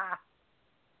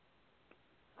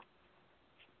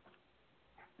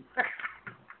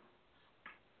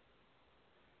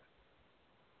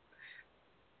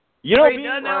 You know me,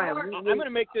 I'm going to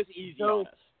make this easy on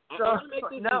us. I'm going to make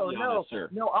this easy on us, sir.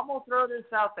 No, I'm going to throw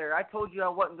this out there. I told you I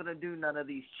wasn't going to do none of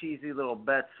these cheesy little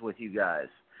bets with you guys.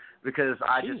 Because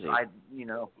I can't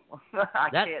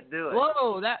do it.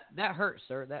 Whoa, that hurts,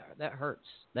 sir. That hurts.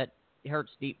 That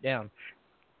hurts deep down.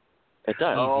 It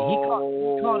does. He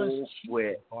called us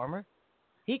cheesy, Farmer.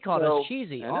 He called us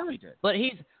cheesy. I know he did.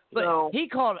 He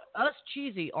called us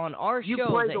cheesy on our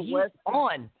show that he's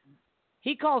on.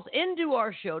 He calls into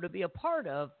our show to be a part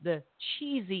of the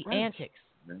cheesy antics.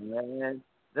 Man,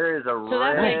 there is a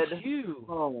red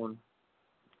phone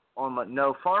on my.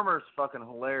 No, Farmer's fucking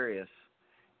hilarious.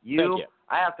 You,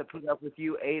 I have to put up with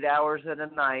you 8 hours at a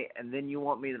night, and then you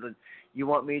want me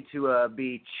to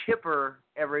be chipper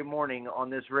every morning on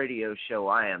this radio show.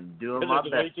 I am doing my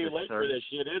best, It's way too late sir. for this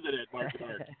shit, isn't it, Mark?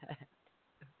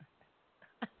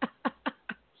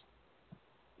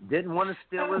 Didn't want to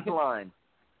steal his line,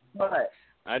 but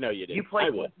I know you did. You played I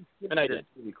would, and I did.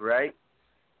 This week, right?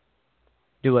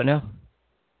 Do what now?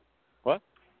 What?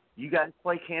 You guys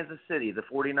play Kansas City, the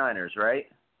 49ers, right?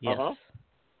 Yes. Uh-huh.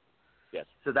 Yes.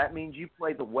 So that means you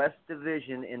play the West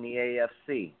Division in the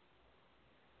AFC.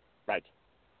 Right.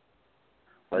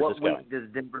 What week does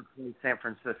Denver play San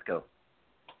Francisco?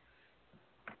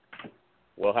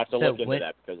 We'll have to look into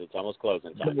that because it's almost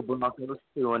closing time. The Broncos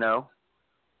 2-0.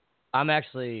 I'm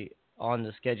actually on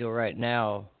the schedule right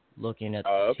now looking at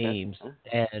the teams.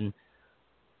 And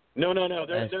No.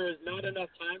 There is not enough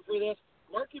time for this.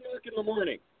 Marky Mark in the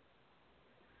morning.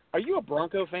 Are you a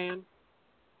Bronco fan?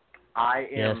 I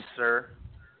am, sir.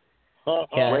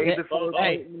 Yeah. Way before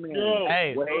Hey,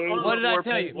 what did I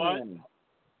tell you?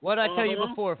 What did I tell you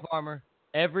before, Farmer?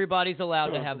 Everybody's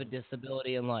allowed to have a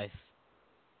disability in life.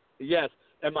 Yes,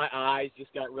 and my eyes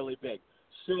just got really big.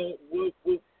 So will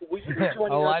you be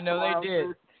joining us I know tomorrow, they did.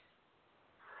 sir?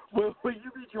 Will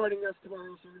you be joining us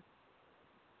tomorrow, sir?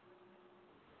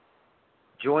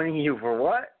 Joining you for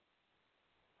what?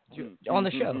 On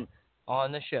the show.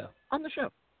 On the show. On the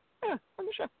show. Yeah, on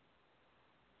the show.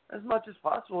 As much as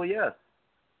possible, yes.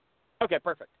 Okay,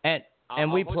 perfect.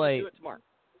 And we play. Do it tomorrow.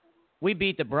 We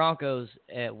beat the Broncos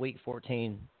at Week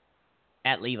 14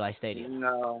 at Levi Stadium.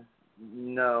 No,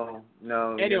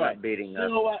 Anyway, you're not beating us.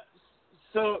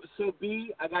 So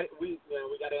B, we got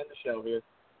to end the show here.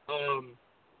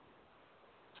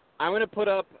 I'm going to put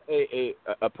up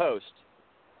a post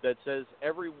that says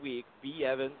every week B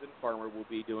Evans and Farmer will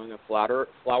be doing a flower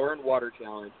and water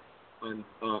challenge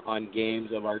on games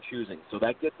of our choosing. So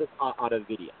that gets us out of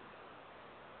video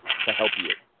to help you.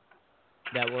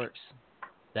 That works.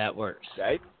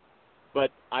 Okay?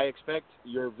 But I expect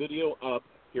your video up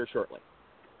here shortly.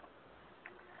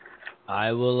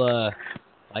 I will,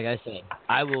 like I said,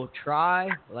 I will try.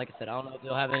 Like I said, I don't know if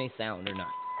they'll have any sound or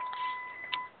not.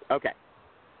 Okay.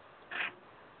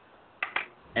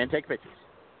 And take pictures.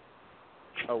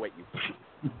 Oh, wait, you.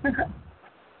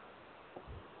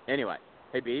 Anyway,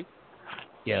 hey, B.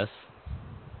 Yes.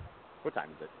 What time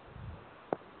is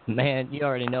it? Man, you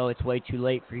already know it's way too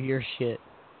late for your shit.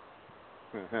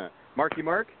 Marky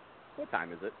Mark, what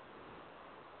time is it?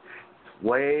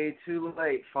 Way too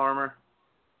late, Farmer.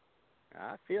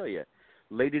 I feel you.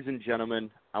 Ladies and gentlemen,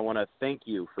 I want to thank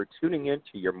you for tuning in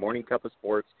to your Morning Cup of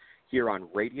Sports here on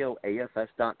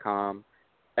RadioAFS.com,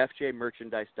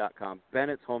 FJMerchandise.com,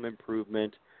 Bennett's Home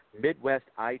Improvement, Midwest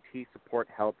IT Support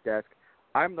Help Desk.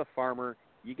 I'm the Farmer.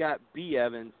 You got B.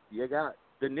 Evans. You got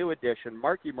the new addition,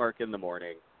 Marky Mark in the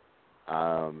morning.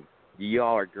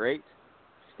 Y'all are great.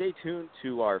 Stay tuned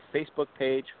to our Facebook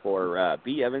page for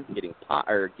B. Evans getting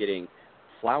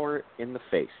flour in the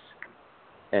face.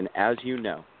 And as you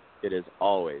know, it is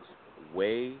always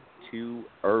way too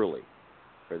early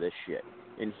for this shit.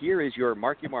 And here is your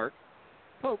Marky Mark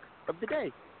poke of the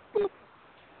day. Boop.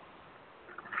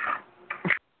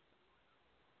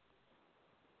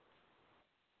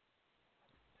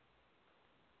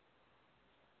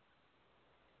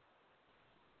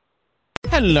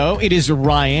 Hello, it is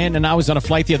Ryan, and I was on a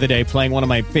flight the other day playing one of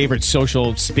my favorite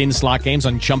social spin slot games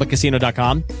on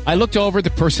ChumbaCasino.com. I looked over at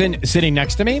the person sitting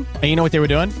next to me, and you know what they were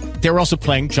doing? They were also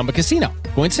playing Chumba Casino.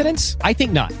 Coincidence? I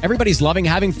think not. Everybody's loving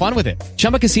having fun with it.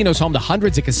 Chumba Casino is home to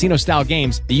hundreds of casino-style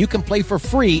games that you can play for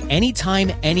free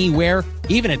anytime, anywhere,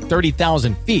 even at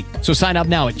 30,000 feet. So sign up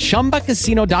now at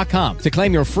ChumbaCasino.com to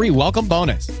claim your free welcome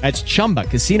bonus. That's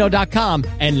ChumbaCasino.com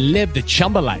and live the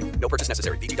Chumba life. No purchase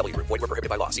necessary. VGW. Void where prohibited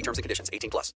by law. See terms and conditions.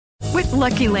 18+. With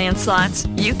Lucky Land Slots,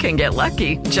 you can get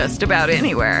lucky just about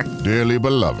anywhere. Dearly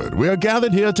beloved, we are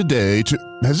gathered here today to...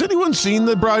 Has anyone seen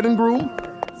the bride and groom?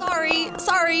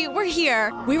 Sorry, we're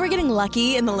here. We were getting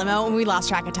lucky in the limo and we lost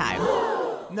track of time.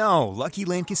 No, Lucky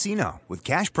Land Casino, with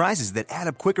cash prizes that add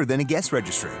up quicker than a guest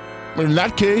registry. In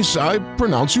that case, I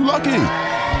pronounce you lucky.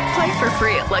 Play for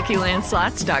free at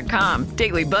LuckyLandSlots.com.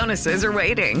 Daily bonuses are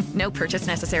waiting. No purchase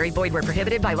necessary. Void where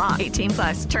prohibited by law.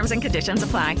 18+. Terms and conditions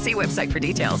apply. See website for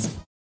details.